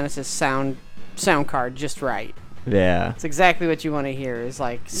Sega Genesis sound card just right. Yeah. It's exactly what you want to hear. Is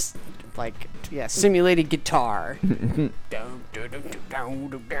simulated guitar.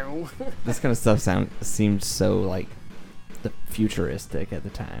 This kind of stuff seemed so like the futuristic at the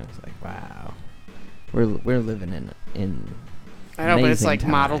time. It's like, wow, we're living in I know, but it's amazing like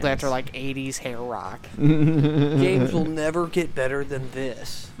modeled times. after like 80s hair rock. Games will never get better than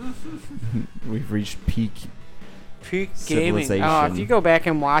this. We've reached peak gaming. civilization. If you go back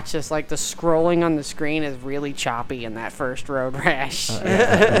and watch this, like the scrolling on the screen is really choppy in that first Road Rash.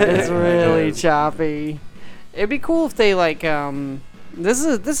 It's really choppy. It'd be cool if they this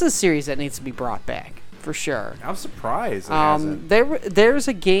is a series that needs to be brought back for sure. I'm surprised it hasn't. There's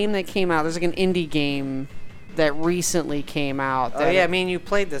a game that came out. There's like an indie game that recently came out. Oh, yeah, I mean, you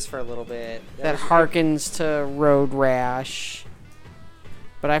played this for a little bit. That harkens to Road Rash,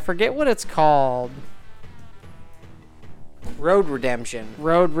 but I forget what it's called. Road Redemption.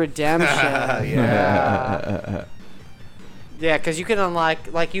 Road Redemption. Yeah. Yeah, because you can unlock,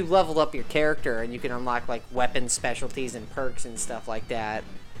 like, you leveled up your character, and you can unlock, like, weapon specialties and perks and stuff like that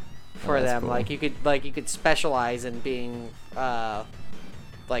for that's them. cool. Like, you could specialize in being,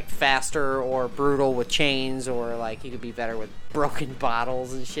 like faster or brutal with chains, or like he could be better with broken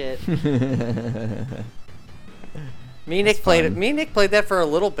bottles and shit. Me and Nick played that for a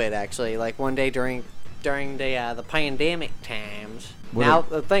little bit actually. Like one day during the pandemic times.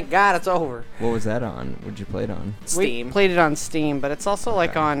 Thank God it's over. What was that on? What'd you play it on? Steam. We played it on Steam, but it's also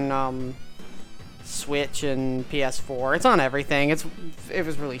like on Switch and PS4. It's on everything. It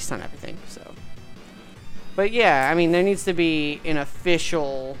was released on everything. So, but yeah, I mean, there needs to be an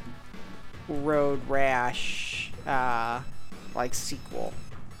official Road Rash like sequel.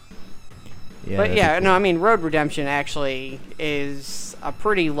 Yeah, But that'd yeah, be no, cool. I mean, Road Redemption actually is a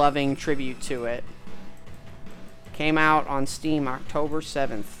pretty loving tribute to it. Came out on Steam October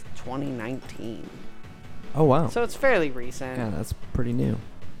 7th, 2019. Oh wow. So it's fairly recent. Yeah, that's pretty new.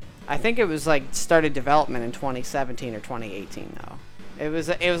 I think it was like started development in 2017 or 2018 though. It was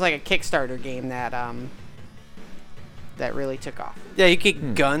like a Kickstarter game that really took off. Yeah, you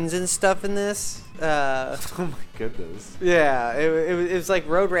get guns and stuff in this. Oh my goodness. Yeah, it was like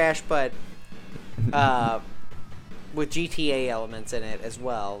Road Rash, but with GTA elements in it as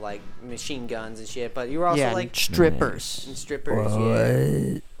well, like machine guns and shit. But you were also like strippers. and strippers,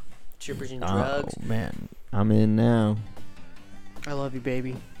 yeah, strippers and drugs. Oh man, I'm in now. I love you,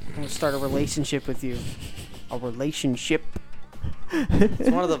 baby. I'm gonna start a relationship with you. A relationship. It's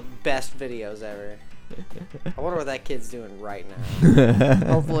one of the best videos ever. I wonder what that kid's doing right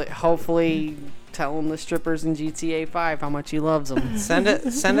now. Hopefully, tell him the strippers in GTA 5 how much he loves them. Send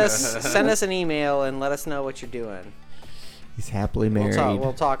us an email and let us know what you're doing. He's happily married.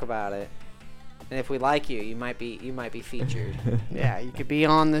 We'll talk about it. And if we like you, you might be featured. Yeah, you could be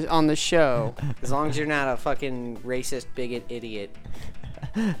on the show. As long as you're not a fucking racist, bigot, idiot.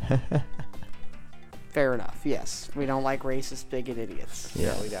 Fair enough. Yes, we don't like racist, bigot idiots.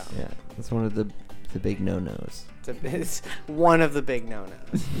 Yeah, No, we don't. Yeah, that's one of the big no-nos. It's one of the big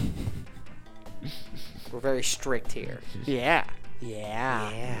no-nos. We're very strict here. Yeah.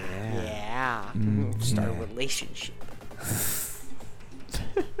 Start a relationship.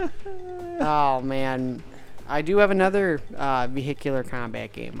 Oh man, I do have another vehicular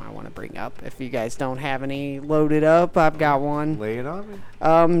combat game I want to bring up. If you guys don't have any loaded up, I've got one. Lay it on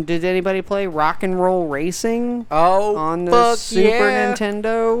me. Did anybody play Rock and Roll Racing Oh, on the fuck Super yeah.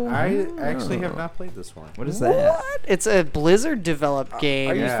 Nintendo? I actually have not played this one. What is that? What? It's a Blizzard developed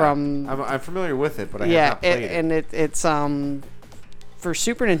game Yeah, from I'm familiar with it, but I have yeah, not played it. and it's for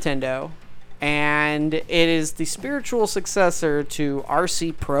Super Nintendo, and it is the spiritual successor to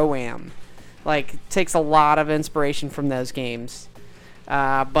RC Pro-Am. Like, takes a lot of inspiration from those games,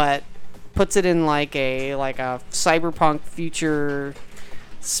 but puts it in like a cyberpunk future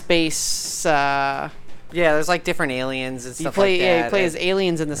space. Yeah, there's like different aliens and stuff like that. Yeah, you play as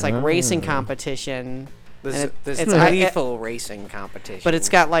aliens in this like racing competition. There's it's lethal racing competition. But it's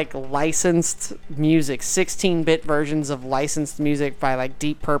got like licensed music, 16-bit versions of licensed music by like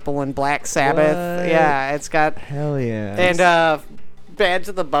Deep Purple and Black Sabbath. What? Yeah, it's got Hell yeah. and Bad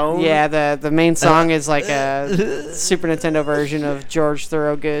to the Bone. yeah, the main song is like a Super Nintendo version of George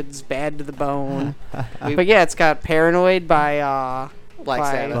Thorogood's Bad to the Bone. But yeah, it's got Paranoid by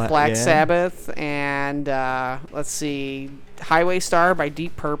Black Sabbath, and let's see, Highway Star by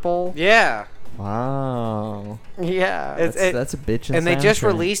Deep Purple. Yeah. Wow. Yeah, That's a bitchin' And they just soundtrack.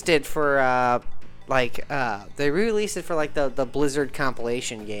 released it for they re-released it for like the Blizzard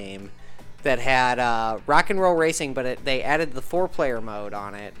compilation game that had Rock and Roll Racing, but they added the 4-player mode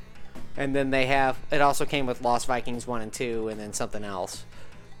on it, and then it also came with Lost Vikings 1 and 2, and then something else.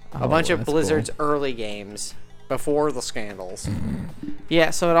 A bunch of that's Blizzard's cool. early games before the scandals.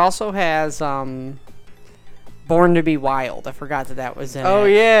 yeah. So it also has Born to Be Wild. I forgot that was in it. Oh,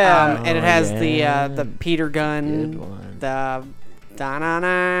 yeah. And it Oh, has yeah. the Peter Gunn, Good one. the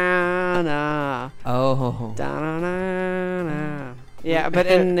da-na-na-na, Oh. da-na-na-na. Yeah, but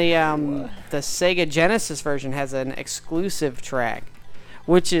in the Sega Genesis version has an exclusive track,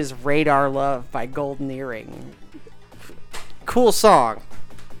 which is Radar Love by Golden Earring. Cool song.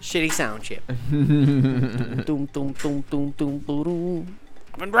 Shitty sound chip. Doom, doom, doom, doom, doom, boom, boom.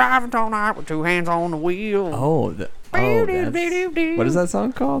 I've been driving all night with 2 hands on the wheel. What is that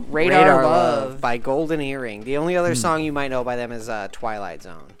song called? Radar Love. by Golden Earring. The only other song you might know by them is Twilight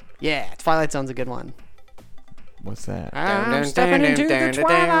Zone. Yeah, Twilight Zone's a good one. What's that? I'm stepping into the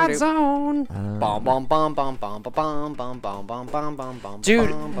Twilight Zone. Bum bum bum bum bum bum bum bum bum bum bum bum bum.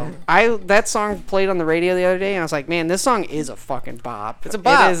 Dude, bum, bum. that song played on the radio the other day, and I was like, man, this song is a fucking bop. It's a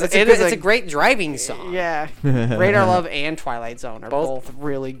bop. It is It's a great driving song. Yeah. Radar Love and Twilight Zone are both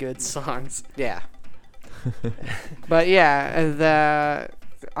really good songs. Yeah. But yeah,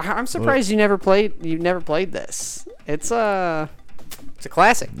 I'm surprised you never played this. It's It's a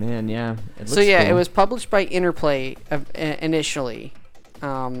classic. Man, yeah. It So looks yeah, it cool. was published by Interplay initially,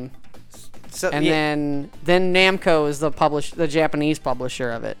 and then Namco is the Japanese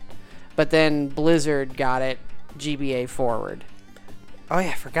publisher of it, but then Blizzard got it GBA forward. Oh yeah,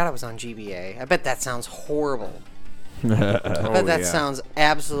 I forgot it was on GBA. I bet that sounds horrible. I Oh, bet that yeah. sounds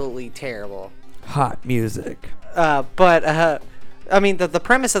absolutely terrible. hot music. But I mean, the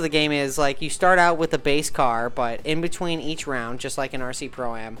premise of the game is like you start out with a base car, but in between each round, just like in RC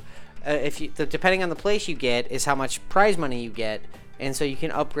Pro-Am, depending on the place you get is how much prize money you get, and so you can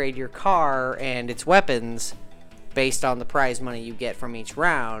upgrade your car and its weapons based on the prize money you get from each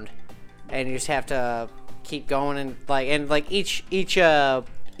round, and you just have to keep going and each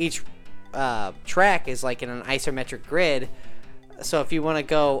track is like in an isometric grid. So if you want to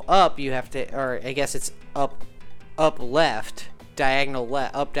go up, you have to, or I guess it's up left, diagonal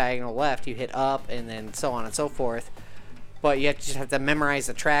left, you hit up, and then so on and so forth. But you just have to memorize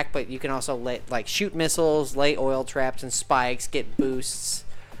the track, but you can also shoot missiles, lay oil traps and spikes, get boosts,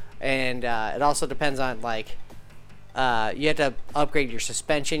 and it also depends on you have to upgrade your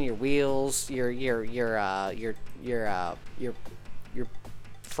suspension, your wheels, your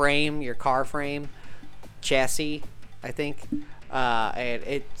frame, your car frame, chassis, I think,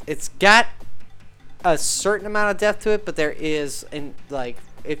 and it's got a certain amount of depth to it, but there is, and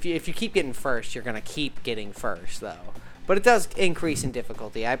if you keep getting first, you're gonna keep getting first though. But it does increase in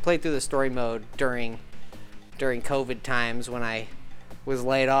difficulty. I played through the story mode during COVID times when I was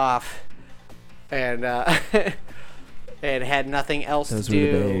laid off and and had nothing else Those to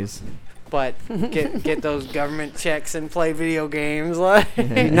were do the days. but get those government checks and play video games. Like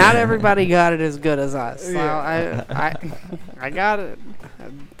Not everybody got it as good as us. So I got it.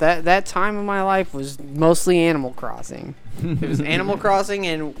 That time of my life was mostly Animal Crossing, it was Animal Crossing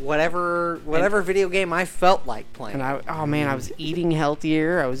and whatever video game I felt like playing. and I was eating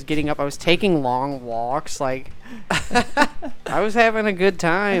healthier. I was getting up. I was taking long walks. Like I was having a good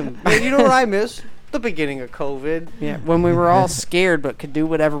time. Man, you know what I miss? The beginning of COVID. Yeah, when we were all scared but could do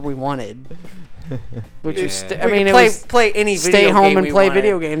whatever we wanted. Which was, Yeah. I mean, it play was play any video stay home game and we play wanted.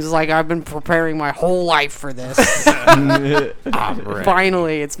 video games. It's like I've been preparing my whole life for this. Right.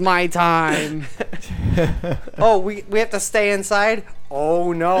 Finally, it's my time. Oh, we have to stay inside?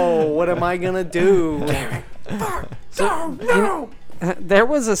 Oh no, what am I gonna do? There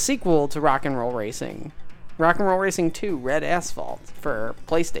was a sequel to Rock and Roll Racing, Rock and Roll Racing 2: Red Asphalt for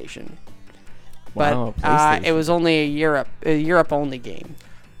PlayStation. But Wow, PlayStation. it was only a Europe only game.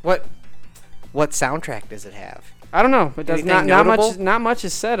 What soundtrack does it have? I don't know. It does Anything not notable? much. Not much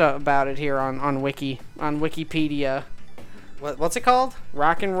is said about it here on Wikipedia. What's it called?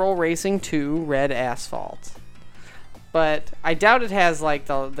 Rock and Roll Racing 2: Red Asphalt. But I doubt it has like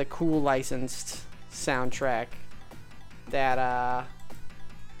the cool licensed soundtrack that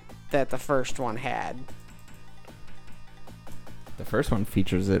the first one had. The first one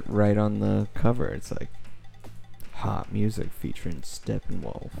features it right on the cover. It's like hot music featuring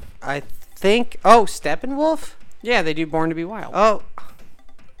Steppenwolf. I think. Oh, Steppenwolf. Yeah, they do Born to Be Wild. Oh,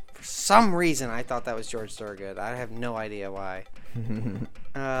 for some reason I thought that was George Thorogood. I have no idea why.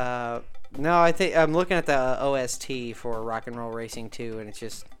 No, I think I'm looking at the OST for Rock and Roll Racing 2, and it's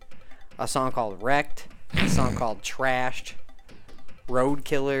just a song called Wrecked, a song called Trashed, Road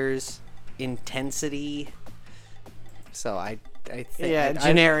Killers, Intensity. So I think Yeah,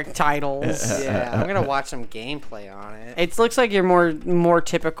 generic titles. yeah, I'm gonna watch some gameplay on it. It looks like you're more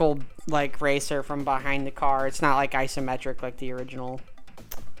typical like racer from behind the car. It's not like isometric like the original.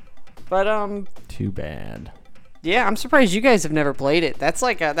 But Too bad. yeah, I'm surprised you guys have never played it. That was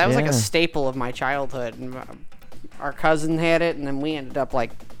like Yeah. a staple of my childhood. And our cousin had it, and then we ended up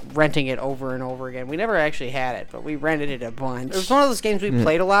like renting it over and over again. We never actually had it, but we rented it a bunch. It was one of those games we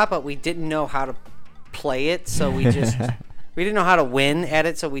played a lot, but we didn't know how to play it, so we just we didn't know how to win at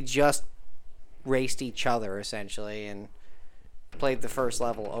it, so we just raced each other essentially and played the first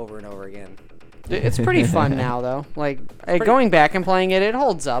level over and over again. It's pretty fun now, though. Like going back and playing it, it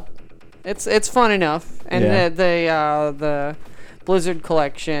holds up. It's fun enough. And Yeah. the Blizzard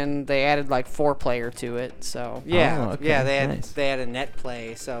collection, they added like 4-player to it. So Yeah, Oh, okay, yeah, nice. they had a net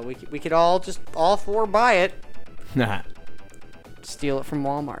play, so we could all four buy it. Nah. steal it from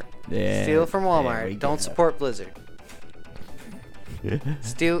Walmart. Yeah. Steal it from There Walmart. we Don't go. support Blizzard.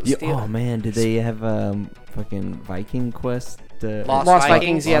 Steal. Oh man, did they have fucking Viking Quest? Lost Lost Vikings?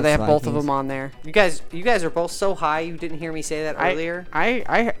 Vikings, yeah, they have both of Vikings. them on there. You guys are both so high. You didn't hear me say that earlier.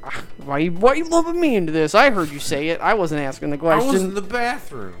 Why you lumping me into this? I heard you say it. I wasn't asking the I was in question. the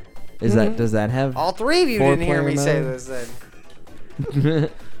bathroom. Is that does that have? All three of you didn't hear me say mode? this then.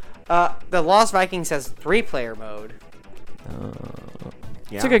 The Lost Vikings has 3-player mode.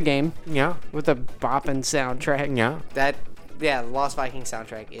 It's a good game Yeah. with a bopping soundtrack. Yeah. The Lost Viking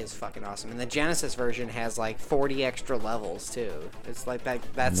soundtrack is fucking awesome, and the Genesis version has like 40 extra levels too. It's like that.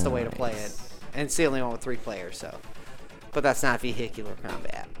 That's the way to play it, and it's the only one with 3 players. So, but that's not Vehicular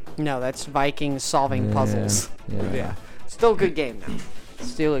Combat. No, that's Vikings solving puzzles. Yeah, still a good game though.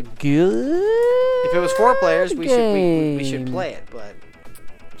 Still a good. If it was 4 players, we should game. play it, but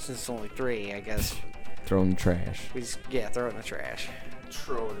since it's only 3, I guess Throw in the trash. we just throw it in the trash.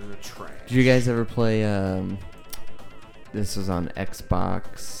 Throw it in the trash. Did you guys ever play? This was on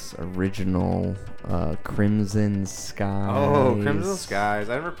Xbox original Crimson Skies. Oh, Crimson Skies.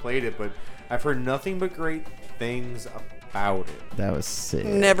 I never played it, but I've heard nothing but great things about it. That was sick.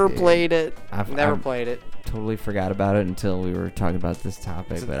 Never dude. played it. Never played it. Totally forgot about it until we were talking about this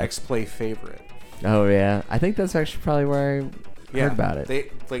topic. It's an But X-Play favorite. oh yeah, I think that's actually probably where I heard about it.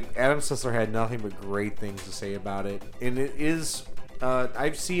 Adam Sessler had nothing but great things to say about it, and it is.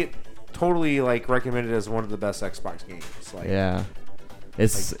 I see it totally like recommended as one of the best Xbox games. Like, yeah,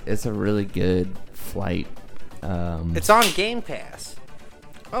 it's a really good flight. It's on Game Pass.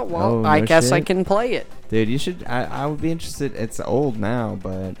 Oh well, Oh, I no guess I shit. can play it. Dude, you should. I would be interested. It's old now,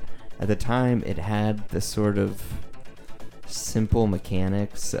 but at the time, it had the sort of simple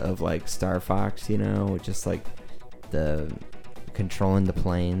mechanics of like Star Fox, you know, with just like the controlling the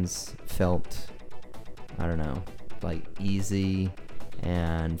planes felt, I don't know, like easy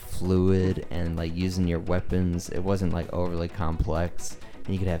and fluid, and like using your weapons, it wasn't like overly complex,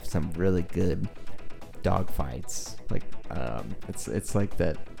 and you could have some really good dogfights. Like, it's like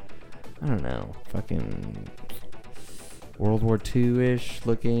that. I don't know, fucking World War II-ish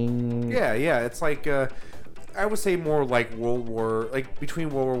looking. Yeah. It's like I would say more like between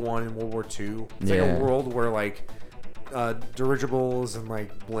World War One and World War Two. It's like Yeah. a world where like dirigibles and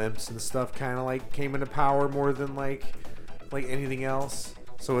like blimps and stuff kind of like came into power more than like anything else.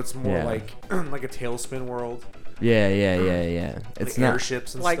 So it's more Yeah. like like a tailspin world. Yeah. It's Like not.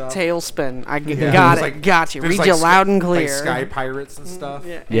 airships and Like stuff. Tailspin. I Yeah. got There's it. like- Got you. there's Read like you sky- loud and clear. Like sky pirates and stuff.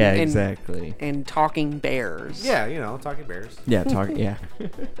 Yeah, Yeah, and- exactly. And talking bears. Yeah, talking bears. Yeah, yeah.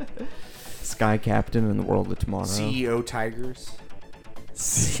 Sky Captain in the World of Tomorrow. CEO tigers.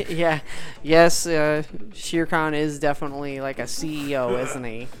 Yeah. Yes, Shere Khan is definitely like a CEO, isn't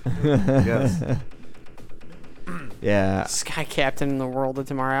he? Yes. Yeah. Sky Captain in the World of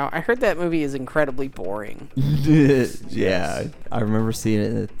Tomorrow. I heard that movie is incredibly boring. Yeah. I remember seeing it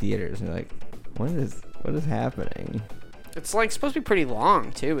in the theaters and like, what is happening? It's like supposed to be pretty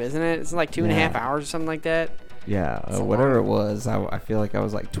long too, isn't it? It's like 2.5 hours or something like that. Yeah, a whatever long- it was, I feel like I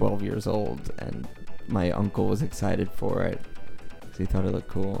was like 12 years old, and my uncle was excited for it because he thought it looked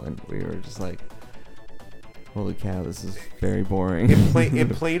cool, and we were just like, holy cow, this is very boring. It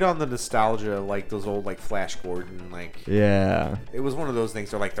played on the nostalgia of, like those old like Flash Gordon, like Yeah. it was one of those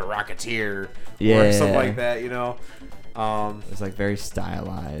things, or like the Rocketeer, or Yeah. something like that, It's like very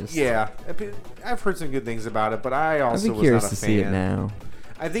stylized. Yeah, I've heard some good things about it, but I also I'd be was curious not a to fan. see it now.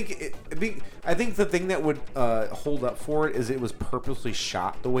 I think the thing that would hold up for it is it was purposely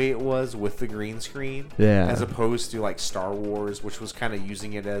shot the way it was with the green screen, Yeah. as opposed to like Star Wars, which was kind of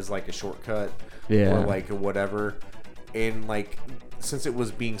using it as like a shortcut, Yeah. or like a whatever. And like since it was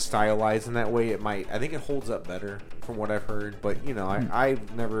being stylized in that way, I think it holds up better from what I've heard. But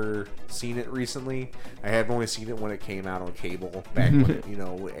I've never seen it recently. I have only seen it when it came out on cable back when it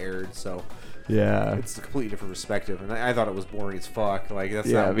aired. So. Yeah. It's a completely different perspective, and I thought it was boring as fuck. Like me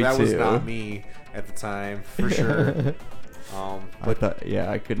that was too. not me at the time for sure.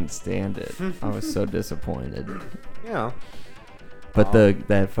 I couldn't stand it. I was so disappointed. Yeah, But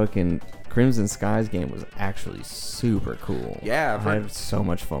that fucking Crimson Skies game was actually super cool. Yeah, I've I heard- had so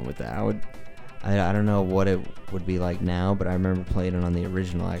much fun with that. I don't know what it would be like now, but I remember playing it on the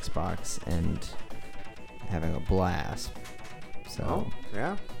original Xbox and having a blast. So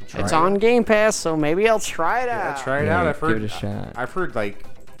yeah. It's on Game Pass, so maybe I'll try it Yeah, out. try it Yeah, out. I've give heard it a shot. I've heard like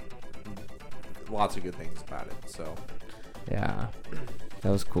lots of good things about it. So yeah,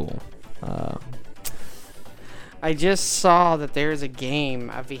 that was cool. I just saw that there's a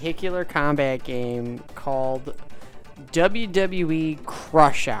vehicular combat game called WWE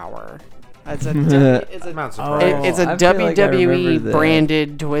Crush Hour. It's a I'm not surprised. it's a I feel like I remember WWE that.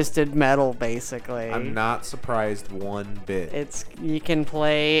 branded Twisted Metal, basically. I'm not surprised one bit. You can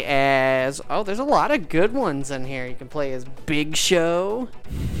play as there's a lot of good ones in here. You can play as Big Show.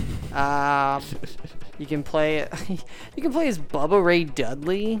 You can play as Bubba Ray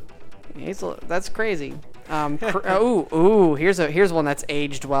Dudley. That's crazy. Here's one that's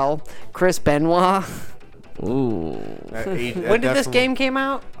aged well. Chris Benoit. Ooh. When did this game came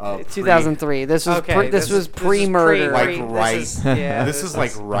out? 2003. This was Okay, this was pre-murder. Like This right. is- yeah, this is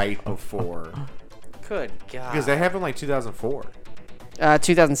like right before. Good God. Because that happened like 2004.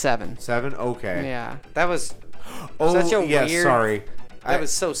 2007. 7? Okay. Yeah. That was Oh, such a yes, weird. sorry. That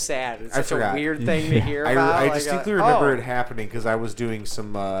was so sad. It's I such a forgot. weird thing to hear I about. Like, distinctly remember oh. it happening because I was doing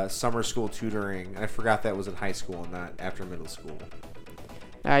some summer school tutoring. I forgot that was in high school and not after middle school.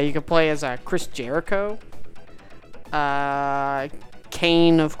 You can play as Chris Jericho.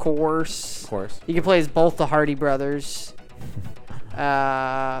 Kane, of course. Of course. You can play as both the Hardy brothers.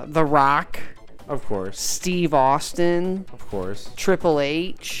 The Rock. Of course. Steve Austin. Of course. Triple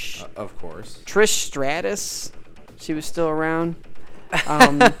H. Of course. Trish Stratus. She was still around.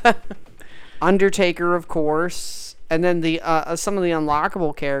 Undertaker, of course. And then the some of the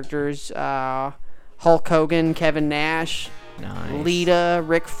unlockable characters. Hulk Hogan, Kevin Nash. Nice. Lita,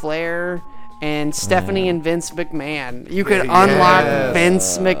 Ric Flair, and Stephanie and Vince McMahon. You could unlock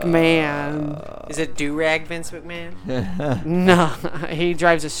Vince McMahon. Is it Do-Rag Vince McMahon? No, he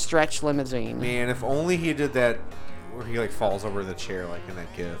drives a stretch limousine. Man, if only he did that where he like falls over the chair like in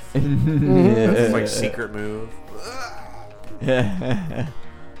that gif. That's his like secret move. Man.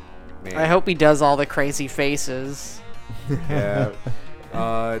 I hope he does all the crazy faces. Yeah.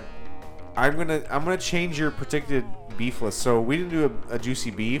 I'm gonna change your predicted beef list. So we didn't do a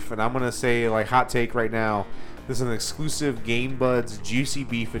juicy beef, and I'm gonna say like hot take right now. This is an exclusive Game Buds Juicy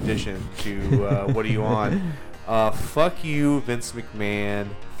Beef edition to What Are You On? Fuck you, Vince McMahon.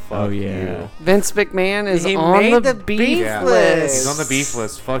 Fuck you. Vince McMahon is He on made the the beef beef Yeah, list. he's on the beef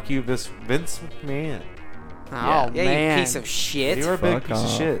list. Fuck you, Vince McMahon. Oh, Yeah, man. you piece of shit. You're a big Fuck piece of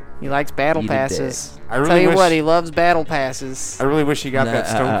off. shit. He likes battle Eat a passes. I really Tell you wish- what, he loves battle passes. I really wish he got that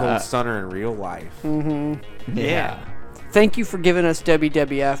Stone Nah, Cold Stunner in real life. Yeah. Thank you for giving us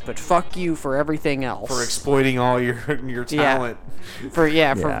WWF, but fuck you for everything else. For exploiting all your talent.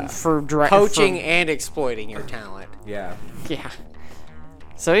 Yeah. for Coaching and exploiting your talent. Yeah. Yeah.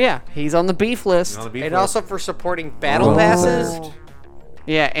 So yeah, he's on the beef list. On the beef And list. also for supporting battle passes.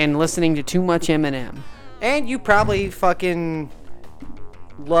 Yeah, and listening to too much Eminem. And you probably fucking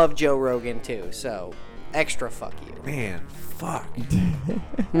love Joe Rogan too, so extra fuck you. Man, fuck.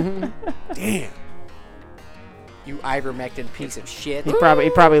 Damn. You ivermectin piece of shit. He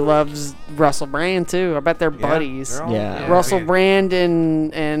probably loves Russell Brand too. I bet they're buddies. they're all- Yeah. Russell I mean, Brand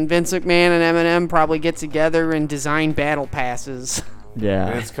and Vince McMahon and Eminem probably get together and design battle passes. And Yeah.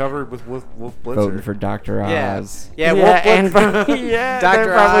 it's covered with Wolf Voting Blitzer. for Dr. Yeah. Oz. Yeah, and Wolf yeah, Dr.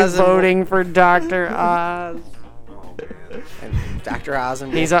 they're probably Oz and voting for Dr. Oz. and Dr. Oz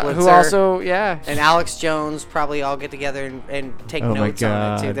and He's Wolf who Blitzer also and Alex Jones probably all get together and take Oh my notes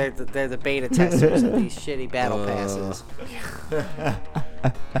on it too. God. They're the beta testers of these shitty battle passes.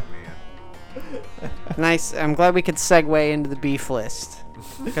 nice. I'm glad we could segue into the beef list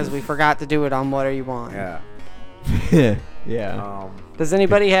because we forgot to do it on What Are You On? Yeah. Yeah. Does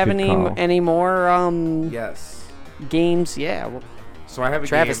anybody have good call. any more Yes. games? Yeah. Well, So I have a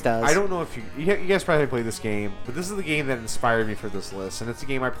Travis game. does. I don't know if you guys probably played this game, but this is the game that inspired me for this list, and it's a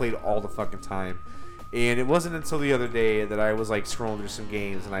game I played all the fucking time. And it wasn't until the other day that I was like scrolling through some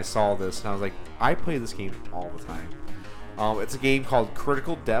games and I saw this, and I was like, I play this game all the time. It's a game called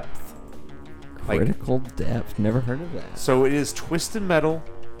Critical Depth. Critical Depth. Never heard of that. So it is Twisted Metal,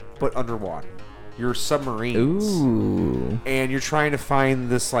 but underwater. You're submarines. Ooh. And you're trying to find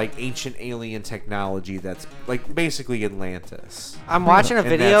this like ancient alien technology that's like basically Atlantis. I'm watching a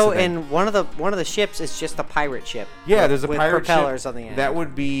And that's video the thing. and one of the ships is just a pirate ship. Yeah, there's a with pirate propellers ship. on the end. That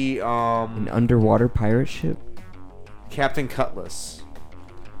would be An underwater pirate ship? Captain Cutlass.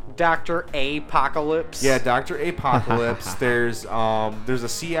 Dr. Apocalypse. Yeah, Dr. Apocalypse. There's a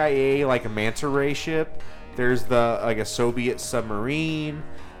CIA like a manta ray ship. There's a Soviet submarine.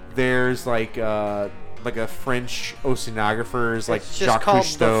 There's like a French oceanographer's like It's just Jacques called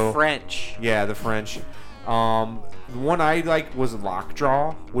Cousteau. the French. Yeah, the French. The one I like was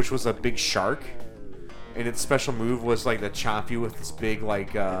Lockjaw, which was a big shark, and its special move was like to chomp you with this big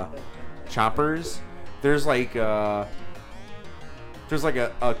like chompers. There's like a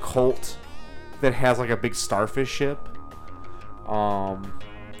cult that has like a big starfish ship.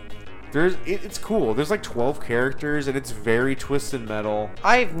 It's cool. There's like 12 characters and it's very Twisted Metal.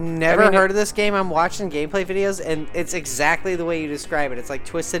 I've never I mean, heard of this game. I'm watching gameplay videos, and it's exactly the way you describe it. It's like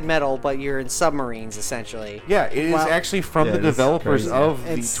Twisted Metal, but you're in submarines, essentially. Yeah, it is actually from Yeah, the that's developers crazy. of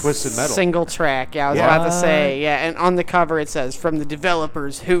the it's Twisted Metal. single track. Yeah, I was Yeah. about to say. Yeah, and on the cover it says from the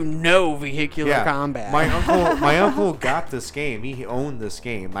developers who know Vehicular Combat. My uncle got this game. He owned this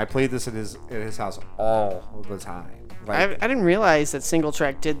game. I played this at his house all the time. Like, I didn't realize that Single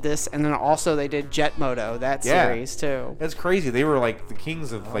Track did this, and then also they did Jet Moto, that Yeah. series, too. that's crazy. They were like the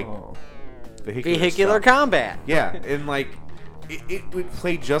kings of like Vehicular stuff. Combat. Yeah, and like it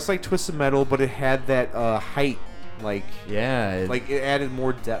played just like Twisted Metal, but it had that height. Like Yeah. it added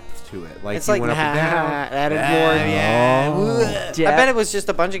more depth to it. Like It's you like, went up and down. Added more. I bet it was just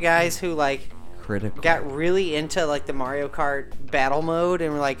a bunch of guys who like critical. got really into like the Mario Kart battle mode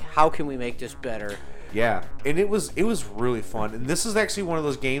and were like, how can we make this better? Yeah, and it was really fun. And this is actually one of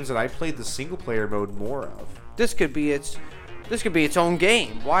those games that I played the single player mode more of. This could be its own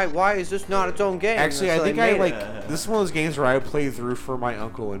game. Why is this not its own game? Actually, That's I think made I it. like this is one of those games where I would play through for my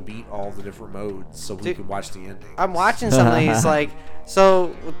uncle and beat all the different modes so we Dude, could watch the ending. I'm watching some of these like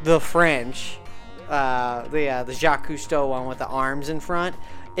so the French, the Jacques Cousteau one with the arms in front.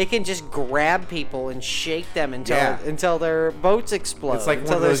 It can just grab people and shake them until their boats explode. It's like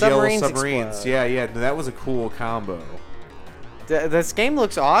until one of their those yellow submarines submarines. explode. Yeah, that was a cool combo. This game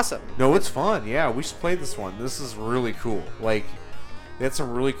looks awesome. No, it's fun. Yeah, we should play this one. This is really cool. Like, they had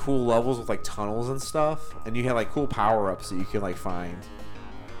some really cool levels with like tunnels and stuff, and you had like cool power-ups that you could like find.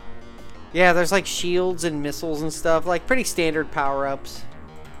 Yeah, there's like shields and missiles and stuff, like pretty standard power-ups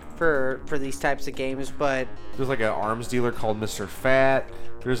for these types of games, but There's like an arms dealer called Mr. Fat.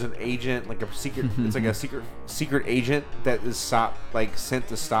 There's an agent, like a secret. It's like a secret agent that is sent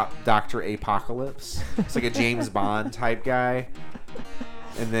to stop Dr. Apocalypse. It's like a James Bond type guy.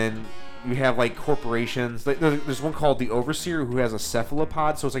 And then you have like corporations. There's one called the Overseer who has a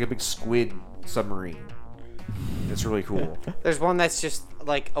cephalopod, so it's like a big squid submarine. It's really cool. there's one that's just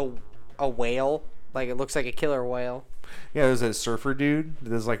like a whale, like it looks like a killer whale. Yeah, there's a surfer dude.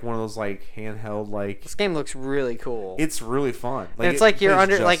 There's like one of those like handheld like. This game looks really cool. It's really fun. And it's it like you're plays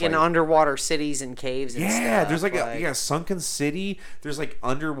under just like in underwater cities and caves and stuff. Yeah, there's like a sunken city. There's like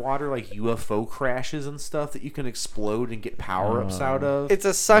underwater like UFO crashes and stuff that you can explode and get power ups out of. It's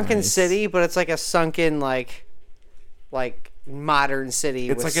a sunken Nice. city, but it's like a sunken like modern city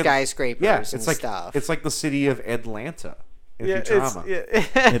It's with like skyscrapers yeah, and it's like stuff. it's like the city of Atlanta in yeah,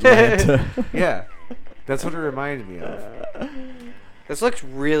 Futurama. Atlanta. Yeah, that's what it reminded me of. This looks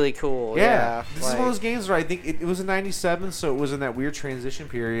really cool. Yeah, this is like- one of those games where I think it was in '97, so it was in that weird transition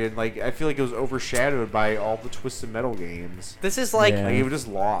period. Like I feel like it was overshadowed by all the Twisted Metal games. This is like Yeah. Like it was just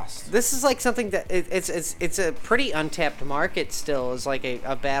lost. this is like something that it's a pretty untapped market still, is like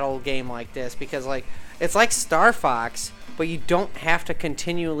a battle game like this, because like it's like Star Fox, but you don't have to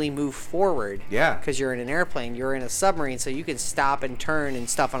continually move forward. Yeah. Because you're in an airplane, you're in a submarine, so you can stop and turn and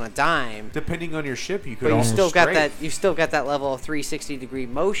stuff on a dime. Depending on your ship, you could. But you also still got strafe. that. You still got that level of 360-degree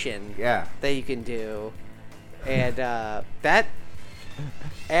motion. Yeah. That you can do, and that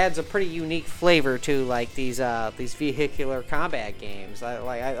adds a pretty unique flavor to like these vehicular combat games.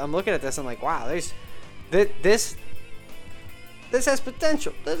 I'm looking at this, I'm like, wow, this has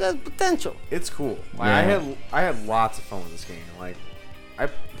potential. This has potential. It's cool. Like, Yeah. I had lots of fun with this game. Like I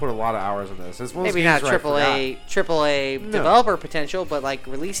put a lot of hours on this. It's one of those Maybe not games where I AAA No. developer potential, but like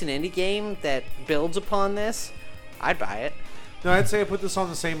release an indie game that builds upon this, I'd buy it. No, I'd say I put this on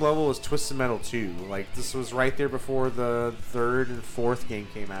the same level as Twisted Metal 2. Like this was right there before the third and fourth game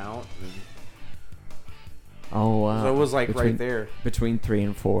came out. And Oh wow. so it was like right there. between 3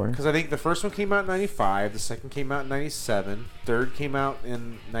 and 4. Because I think the first one came out in '95, the second came out in '97, third came out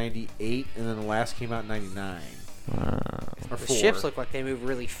in '98, and then the last came out in '99 Wow. or The 4. ships look like they move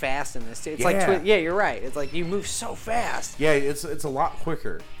really fast in this. It's Yeah. like you're right. It's like you move so fast. Yeah, it's a lot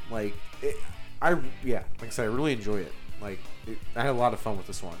quicker. Like like I said, I really enjoy it. Like I had a lot of fun with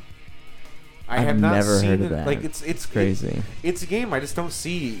this one. I I've have not never seen heard of it. that. Like it's Crazy. It's a game I just don't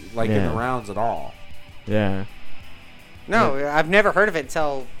see like in Yeah. the rounds at all. Yeah. No, I've never heard of it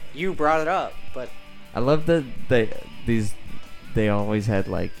until you brought it up. But I love that they always had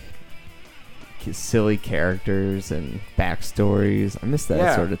like silly characters and backstories. I miss that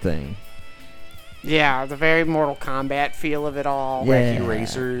Yeah. sort of thing. Yeah, the very Mortal Kombat feel of it all. Yeah. Wacky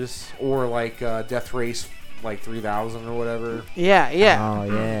Racers or like Death Race like 3000 or whatever. Yeah, Oh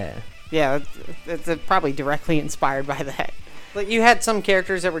yeah. yeah. It's probably directly inspired by that. like you had some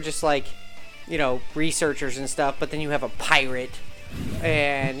characters that were just like, you know, researchers and stuff. But then you have a pirate,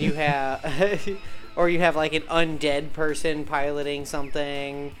 and you have, or you have like an undead person piloting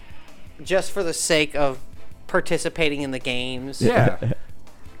something, just for the sake of participating in the games. Yeah.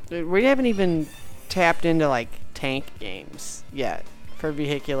 We haven't even tapped into like tank games yet for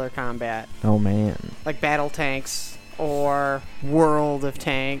vehicular combat, Oh man. like battle tanks or World of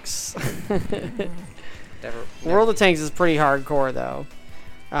Tanks. World of Tanks is pretty hardcore though.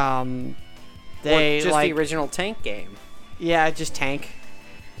 They just like the original tank game. yeah, just tank.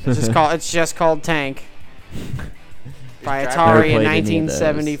 It's just called tank. by Never Atari in played any of those.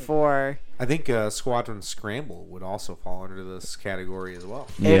 1974. I think Squadron Scramble would also fall under this category as well.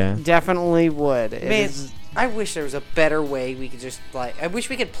 Yeah. It definitely would. It Man, is- I wish there was a better way we could just I wish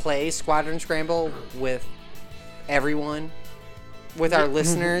we could play Squadron Scramble with everyone, with our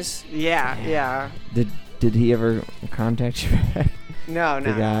listeners. yeah. Did he ever contact you back? No,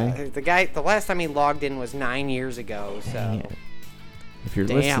 The guy? The last time he logged in was 9 years ago. So, Dang it. If you're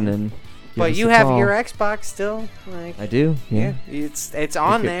Damn. listening, give but us you a have call. your Xbox still. Like, I do. Yeah. it's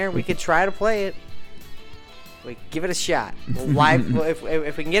on could- there. we We could try to play it. We give it a shot. We'll live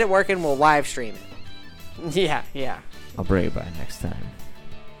if we can get it working, we'll live stream it. Yeah. I'll bring it by next time.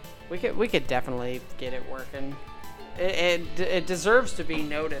 We could definitely get it working. It deserves to be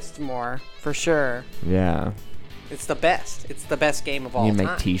noticed more, for sure. Yeah. It's the best. It's the best game of all You time.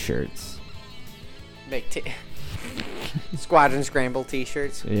 make T-shirts. Squadron Scramble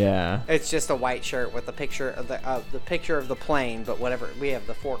T-shirts. Yeah. It's just a white shirt with a picture of the picture of the plane, but whatever. We have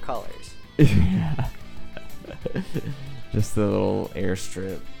the 4 colors. Yeah. Just the little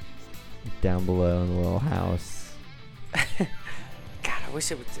airstrip down below in the little house. God, I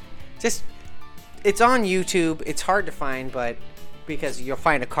wish it would just. It's on YouTube. It's hard to find, but because you'll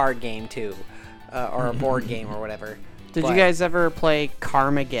find a card game too, or a board game or whatever. Did But you guys ever play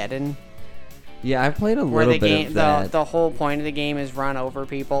Carmageddon? Yeah, I played a Where little the bit game, of that. the whole point of the game is run over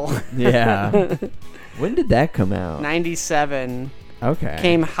people. Yeah. When did that come out? 97 Okay.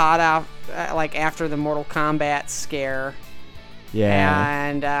 came hot out like after the Mortal Kombat scare, Yeah.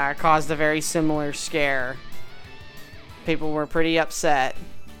 and caused a very similar scare. People were pretty upset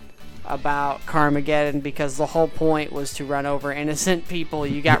about Carmageddon because the whole point was to run over innocent people.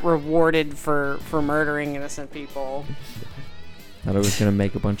 You got rewarded for murdering innocent people. Thought it was gonna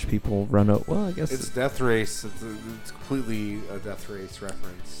make a bunch of people run up. Well, I guess It's Death Race. It's completely a Death Race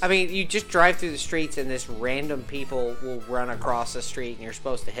reference. I mean, you just drive through the streets and this random people will run across the street and you're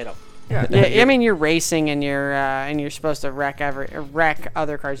supposed to hit them. Yeah, I mean you're racing and you're supposed to wreck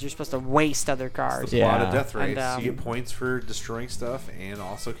other cars. You're supposed to waste other cars. It's a lot of Yeah. Death Race. And, You get points for destroying stuff and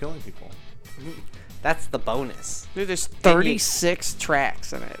also killing people. That's the bonus. Dude, there's 36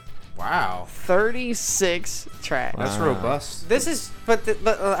 tracks in it. Wow. 36 tracks. That's Wow. robust. This is, but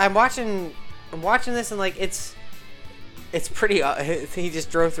I'm watching this and like it's pretty. He just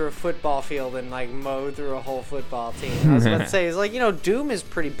drove through a football field and like mowed through a whole football team. I was about to say, it's like, Doom is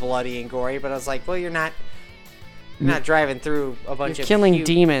pretty bloody and gory, but I was like, well, you're not driving through a bunch You're of killing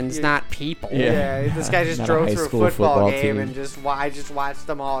demons, not people. Yeah, this guy just Not a drove high through a school football game team. and I just watched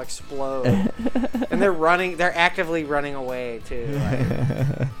them all explode. And they're actively running away too.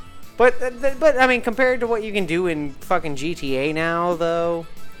 Like. But I mean, compared to what you can do in fucking GTA now, though,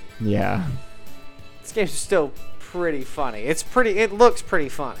 Yeah. this game's still pretty funny. It looks pretty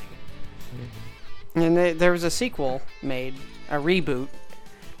funny. And there was a sequel made, a reboot,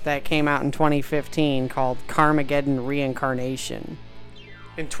 that came out in 2015 called Carmageddon Reincarnation.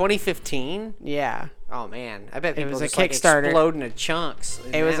 In 2015, Yeah. oh man, I bet It people was a just like Kickstarter. explode into chunks.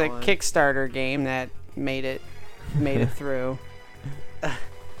 in It was that a one. Kickstarter game that made it through.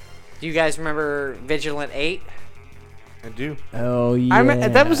 Do you guys remember Vigilant 8? I do. Oh yeah.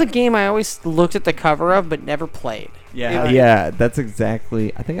 That was a game I always looked at the cover of but never played. Yeah. it- Yeah. That's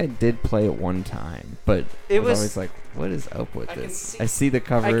exactly. I think I did play it one time, but It I was was- always like, "What is up with I can this?" see- I see the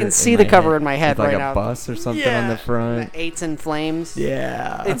cover. I can in see the my cover head. in my head With, like right a now. bus or something on the front. The Eights in Flames.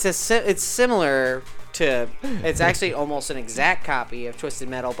 Yeah. It's similar to. It's actually almost an exact copy of Twisted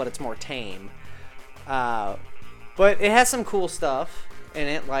Metal, but it's more tame. But it has some cool stuff in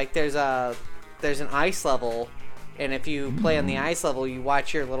it. Like there's an ice level, and if you play on the ice level, you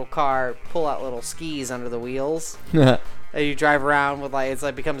watch your little car pull out little skis under the wheels, and you drive around with it's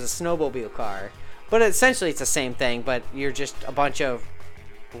like becomes a snowmobile car. But essentially, it's the same thing. But you're just a bunch of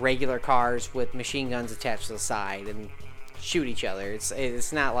regular cars with machine guns attached to the side and shoot each other.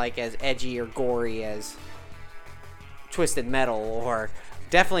 It's not like as edgy or gory as Twisted Metal, or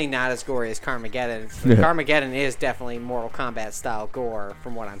definitely not as gory as Carmageddon. Carmageddon is definitely Mortal Kombat style gore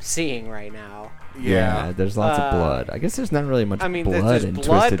from what I'm seeing right now. Yeah. There's lots of blood. I guess there's not really much I mean, blood there's in blood,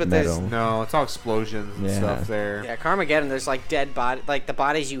 Twisted but there's- Metal. No, it's all explosions and Yeah. stuff there. Yeah, Carmageddon. There's like dead body, like the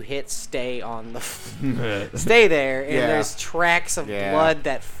bodies you hit stay on the stay there, and Yeah. there's tracks of Yeah. blood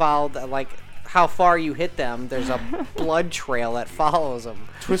that followed. Like how far you hit them, there's a blood trail that follows them.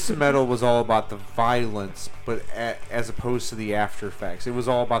 Twisted Metal was all about the violence, but as opposed to the after effects. It was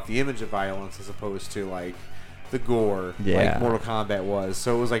all about the image of violence as opposed to like the gore, Yeah. like Mortal Kombat was.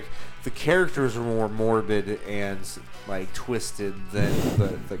 So it was like the characters were more morbid and like twisted than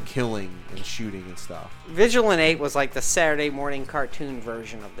the killing and shooting and stuff. Vigilant 8 was like the Saturday morning cartoon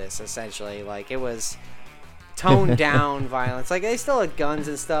version of this, essentially. Like it was toned down violence. Like, they still had guns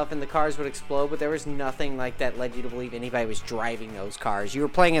and stuff, and the cars would explode, but there was nothing like that led you to believe anybody was driving those cars. You were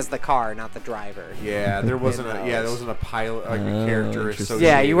playing as the car, not the driver. Yeah, there wasn't a pilot, like a character associated.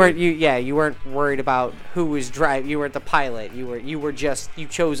 Yeah, you weren't worried about who was driving. You weren't the pilot. You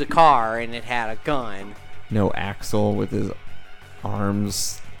chose a car and it had a gun. No Axel with his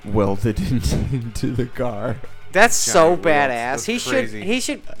arms welded into the car. That's so Giant wheels. badass. That's He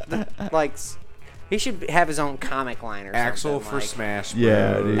should like. He should have his own comic line or Axel something. for like, Smash Bros.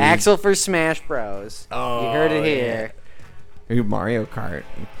 Yeah, dude. Axel for Smash Bros. Oh, You heard it here. Maybe Mario Kart.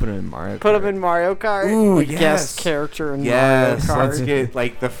 Put him in Mario Kart. Put him in Mario Kart. Ooh, A yes. guest character in Yes, Mario Kart. let's get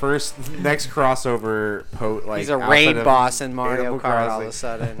like the next crossover. He's a outfit raid of boss in Mario Animal Kart all of Crossing. a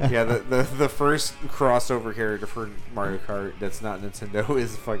sudden. Yeah, the first crossover character for Mario Kart that's not Nintendo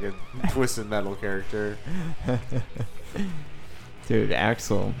is fucking Twisted Metal character. Dude,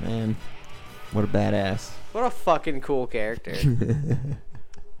 Axel, man. What a badass. What a fucking cool character.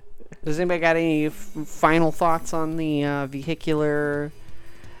 Does anybody got any final thoughts on the vehicular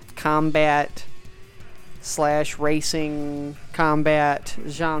combat / racing combat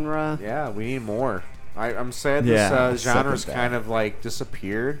genre? Yeah, we need more. I'm sad Yeah, this second genre's that. kind of like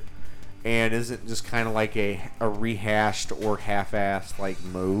disappeared and isn't just kind of like a rehashed or half-assed like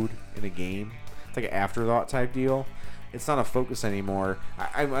mode in a game. It's like an afterthought type deal. It's not a focus anymore.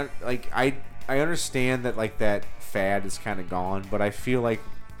 I understand that like that fad is kind of gone, but I feel like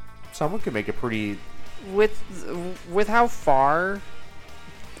someone could make a pretty With how far,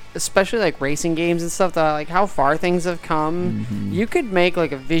 especially like racing games and stuff, like how far things have come, you could make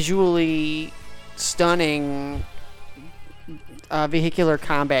like a visually stunning vehicular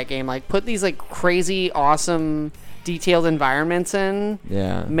combat game. Like put these like crazy, awesome, detailed environments in.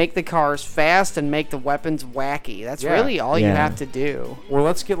 Yeah. Make the cars fast and make the weapons wacky. That's Yeah. really all you Yeah. have to do. or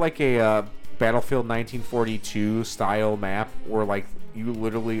let's get like a Battlefield 1942 style map where like you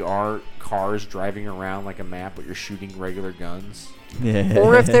literally are cars driving around like a map, but you're shooting regular guns. Yeah.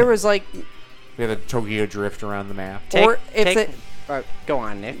 Or if there was like, We have a Tokyo Drift around the map. or if Go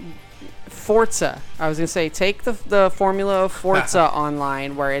on, Nick. Forza. I was gonna say take the formula of Forza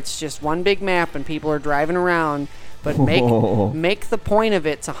online, where it's just one big map and people are driving around, but make the point of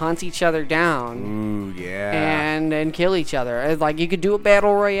it to hunt each other down Ooh, yeah. and kill each other. Like you could do a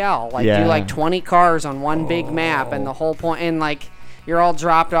battle royale, like Yeah. do like 20 cars on one big map, and the whole point, and like you're all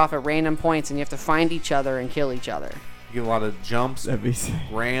dropped off at random points, and you have to find each other and kill each other. You get a lot of jumps, That'd be sick.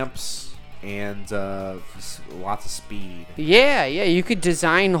 ramps, and lots of speed. Yeah, you could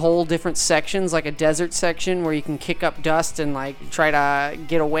design whole different sections, like a desert section where you can kick up dust and like try to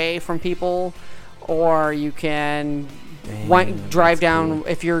get away from people, or you can drive down.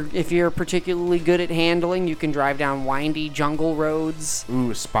 If you're particularly good at handling, you can drive down windy jungle roads.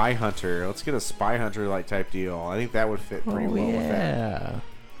 Ooh, Spy Hunter. Let's get a Spy Hunter like type deal. I think that would fit pretty well with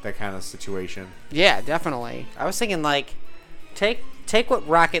that kind of situation. Yeah, definitely. I was thinking like, take what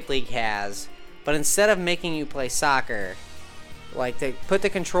Rocket League has, but instead of making you play soccer, like they put the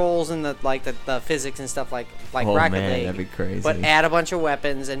controls and the physics and stuff like Oh, Rocket man, League, that'd be crazy. but add a bunch of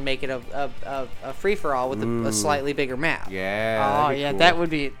weapons and make it a free for all with a slightly bigger map. Yeah. Oh yeah, that would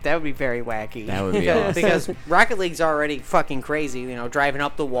be very wacky. That would be Because, awesome. because Rocket League's already fucking crazy, you know, driving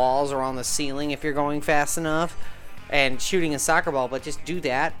up the walls or on the ceiling if you're going fast enough, and shooting a soccer ball. But just do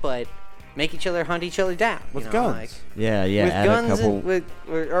that, but make each other hunt each other down With you know, guns. like, yeah, with add guns a couple. and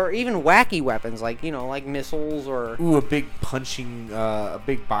or even wacky weapons like like missiles or Ooh, a big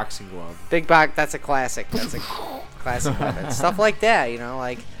big boxing glove. big box. That's a classic. That's a classic weapon. Stuff like that,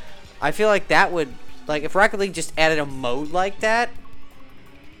 like I feel like that would if Rocket League just added a mode like that.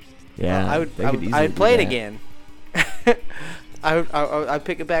 Yeah, they could easily I would do play it that. again. I'd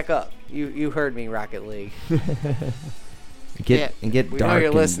pick it back up. You heard me, Rocket League. Get We dark. know you're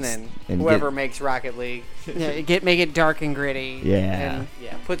and listening. and Whoever makes Rocket League. Yeah, make it dark and gritty. Yeah. And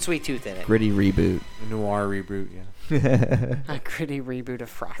Yeah, put Sweet Tooth in it. gritty reboot. A noir reboot, yeah. a gritty reboot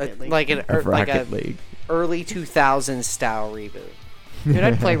of Rocket League. Like Of like a Rocket League. early 2000s style reboot. Dude,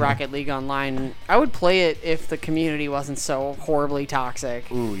 I'd play Rocket League online. I would play it if the community wasn't so horribly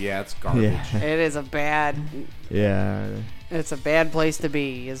toxic. Ooh, yeah, it's garbage. Yeah. It is a bad. Yeah. It's a bad place to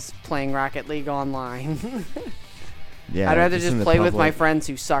be. Is playing Rocket League online. Yeah. I'd rather in just the play with my public. friends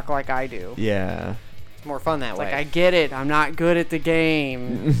who suck like I do. Yeah. It's more fun that It's way. like I get it. I'm not good at the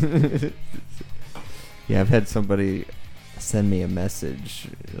game. Yeah, I've had somebody send me a message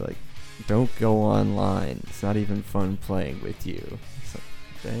like, "Don't go online. It's not even fun playing with you." It's like,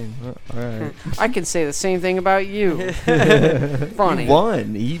 dang, well, all right. I can say the same thing about you. Funny. You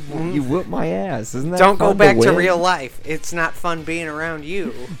won. You whooped my ass. Isn't that Don't go fun back to win? real life. It's not fun being around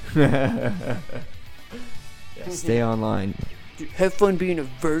you. Stay online. Have fun being a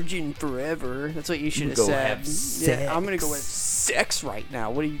virgin forever. That's what you should have Go said. have Yeah, I'm gonna go have sex right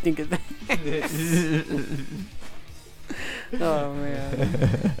now. What do you think of that? Oh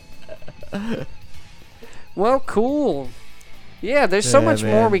man. Well, cool. Yeah, there's so Yeah, much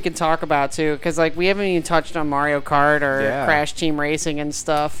man. more we can talk about too, because like we haven't even touched on Mario Kart or Yeah. Crash Team Racing and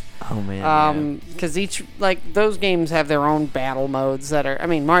stuff. Oh man. Because each like those games have their own battle modes that are. I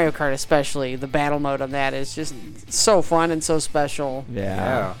mean, Mario Kart especially. The battle mode on that is just so fun and so special.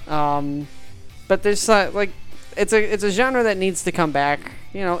 Yeah. But there's like it's a genre that needs to come back.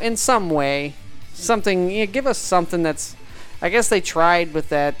 You know, in some way, something. Give us something that's. I guess they tried with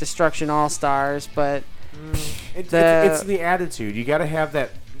that Destruction All Stars, but. It's the attitude. You got to have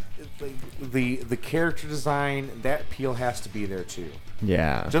that. The character design, that appeal has to be there too.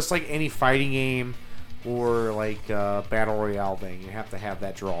 Yeah. Just like any fighting game or like battle royale thing, you have to have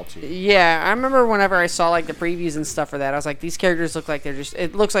that draw too. Yeah, I remember whenever I saw like the previews and stuff for that, I was like, these characters look like they're just.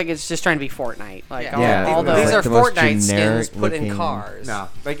 It looks like it's just trying to be Fortnite. Like Yeah. all These those. These are the most Fortnite skins generic put in looking- cars. No,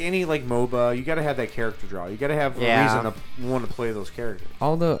 like any like MOBA, you got to have that character draw. You got to have a reason to want to play those characters.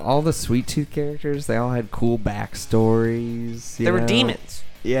 All the Sweet Tooth characters, they all had cool backstories. They were demons.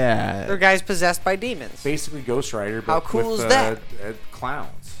 Yeah. They're guys possessed by demons. Basically Ghost Rider, but How cool with, is that?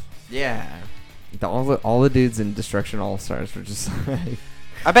 Clowns. Yeah. All the dudes in Destruction All Stars were just like.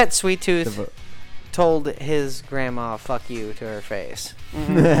 I bet Sweet Tooth the- told his grandma "fuck you" to her face,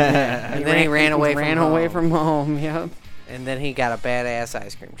 Mm-hmm. and then he ran away from home. Yep. and then he got a badass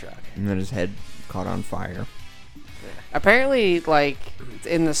ice cream truck. And then his head caught on fire. Apparently, like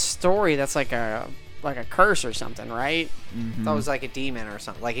in the story, that's like a curse or something, right? That was like a demon or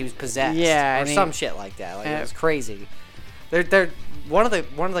something, like he was possessed, Yeah, or and some shit like that. Like it and- was crazy. They're one of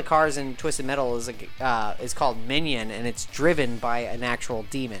the cars in Twisted Metal is called Minion, and it's driven by an actual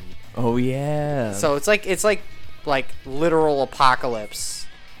demon. Oh yeah. So it's like literal apocalypse,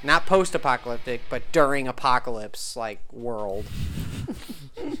 not post-apocalyptic, but during apocalypse like world.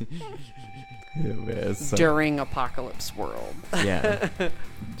 Yeah, man, so- During Apocalypse World. yeah.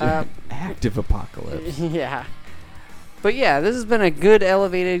 Active apocalypse. Yeah. But yeah, this has been a good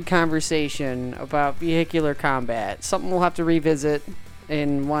elevated conversation about vehicular combat. Something we'll have to revisit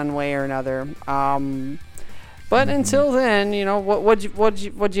in one way or another. But until then, you know, what'd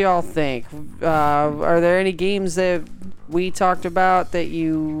you all think? Are there any games that we talked about that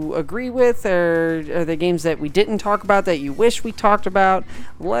you agree with, or are there games that we didn't talk about that you wish we talked about?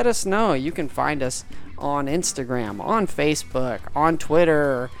 Let us know. You can find us on Instagram, on Facebook, on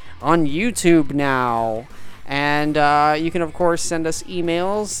Twitter, on YouTube now. And you can, of course, send us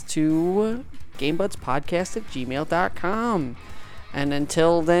emails to GameBudsPodcast@gmail.com. And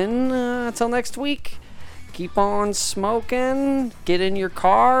until then, until next week, keep on smoking, get in your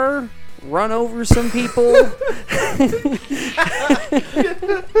car, run over some people.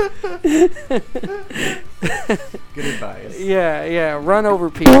 Good advice. Yeah, run over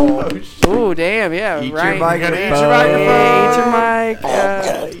people. Oh, damn, yeah, Eat right. your microphone. Eat your mic.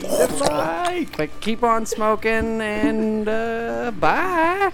 Eat the mic. But keep on smoking, and bye.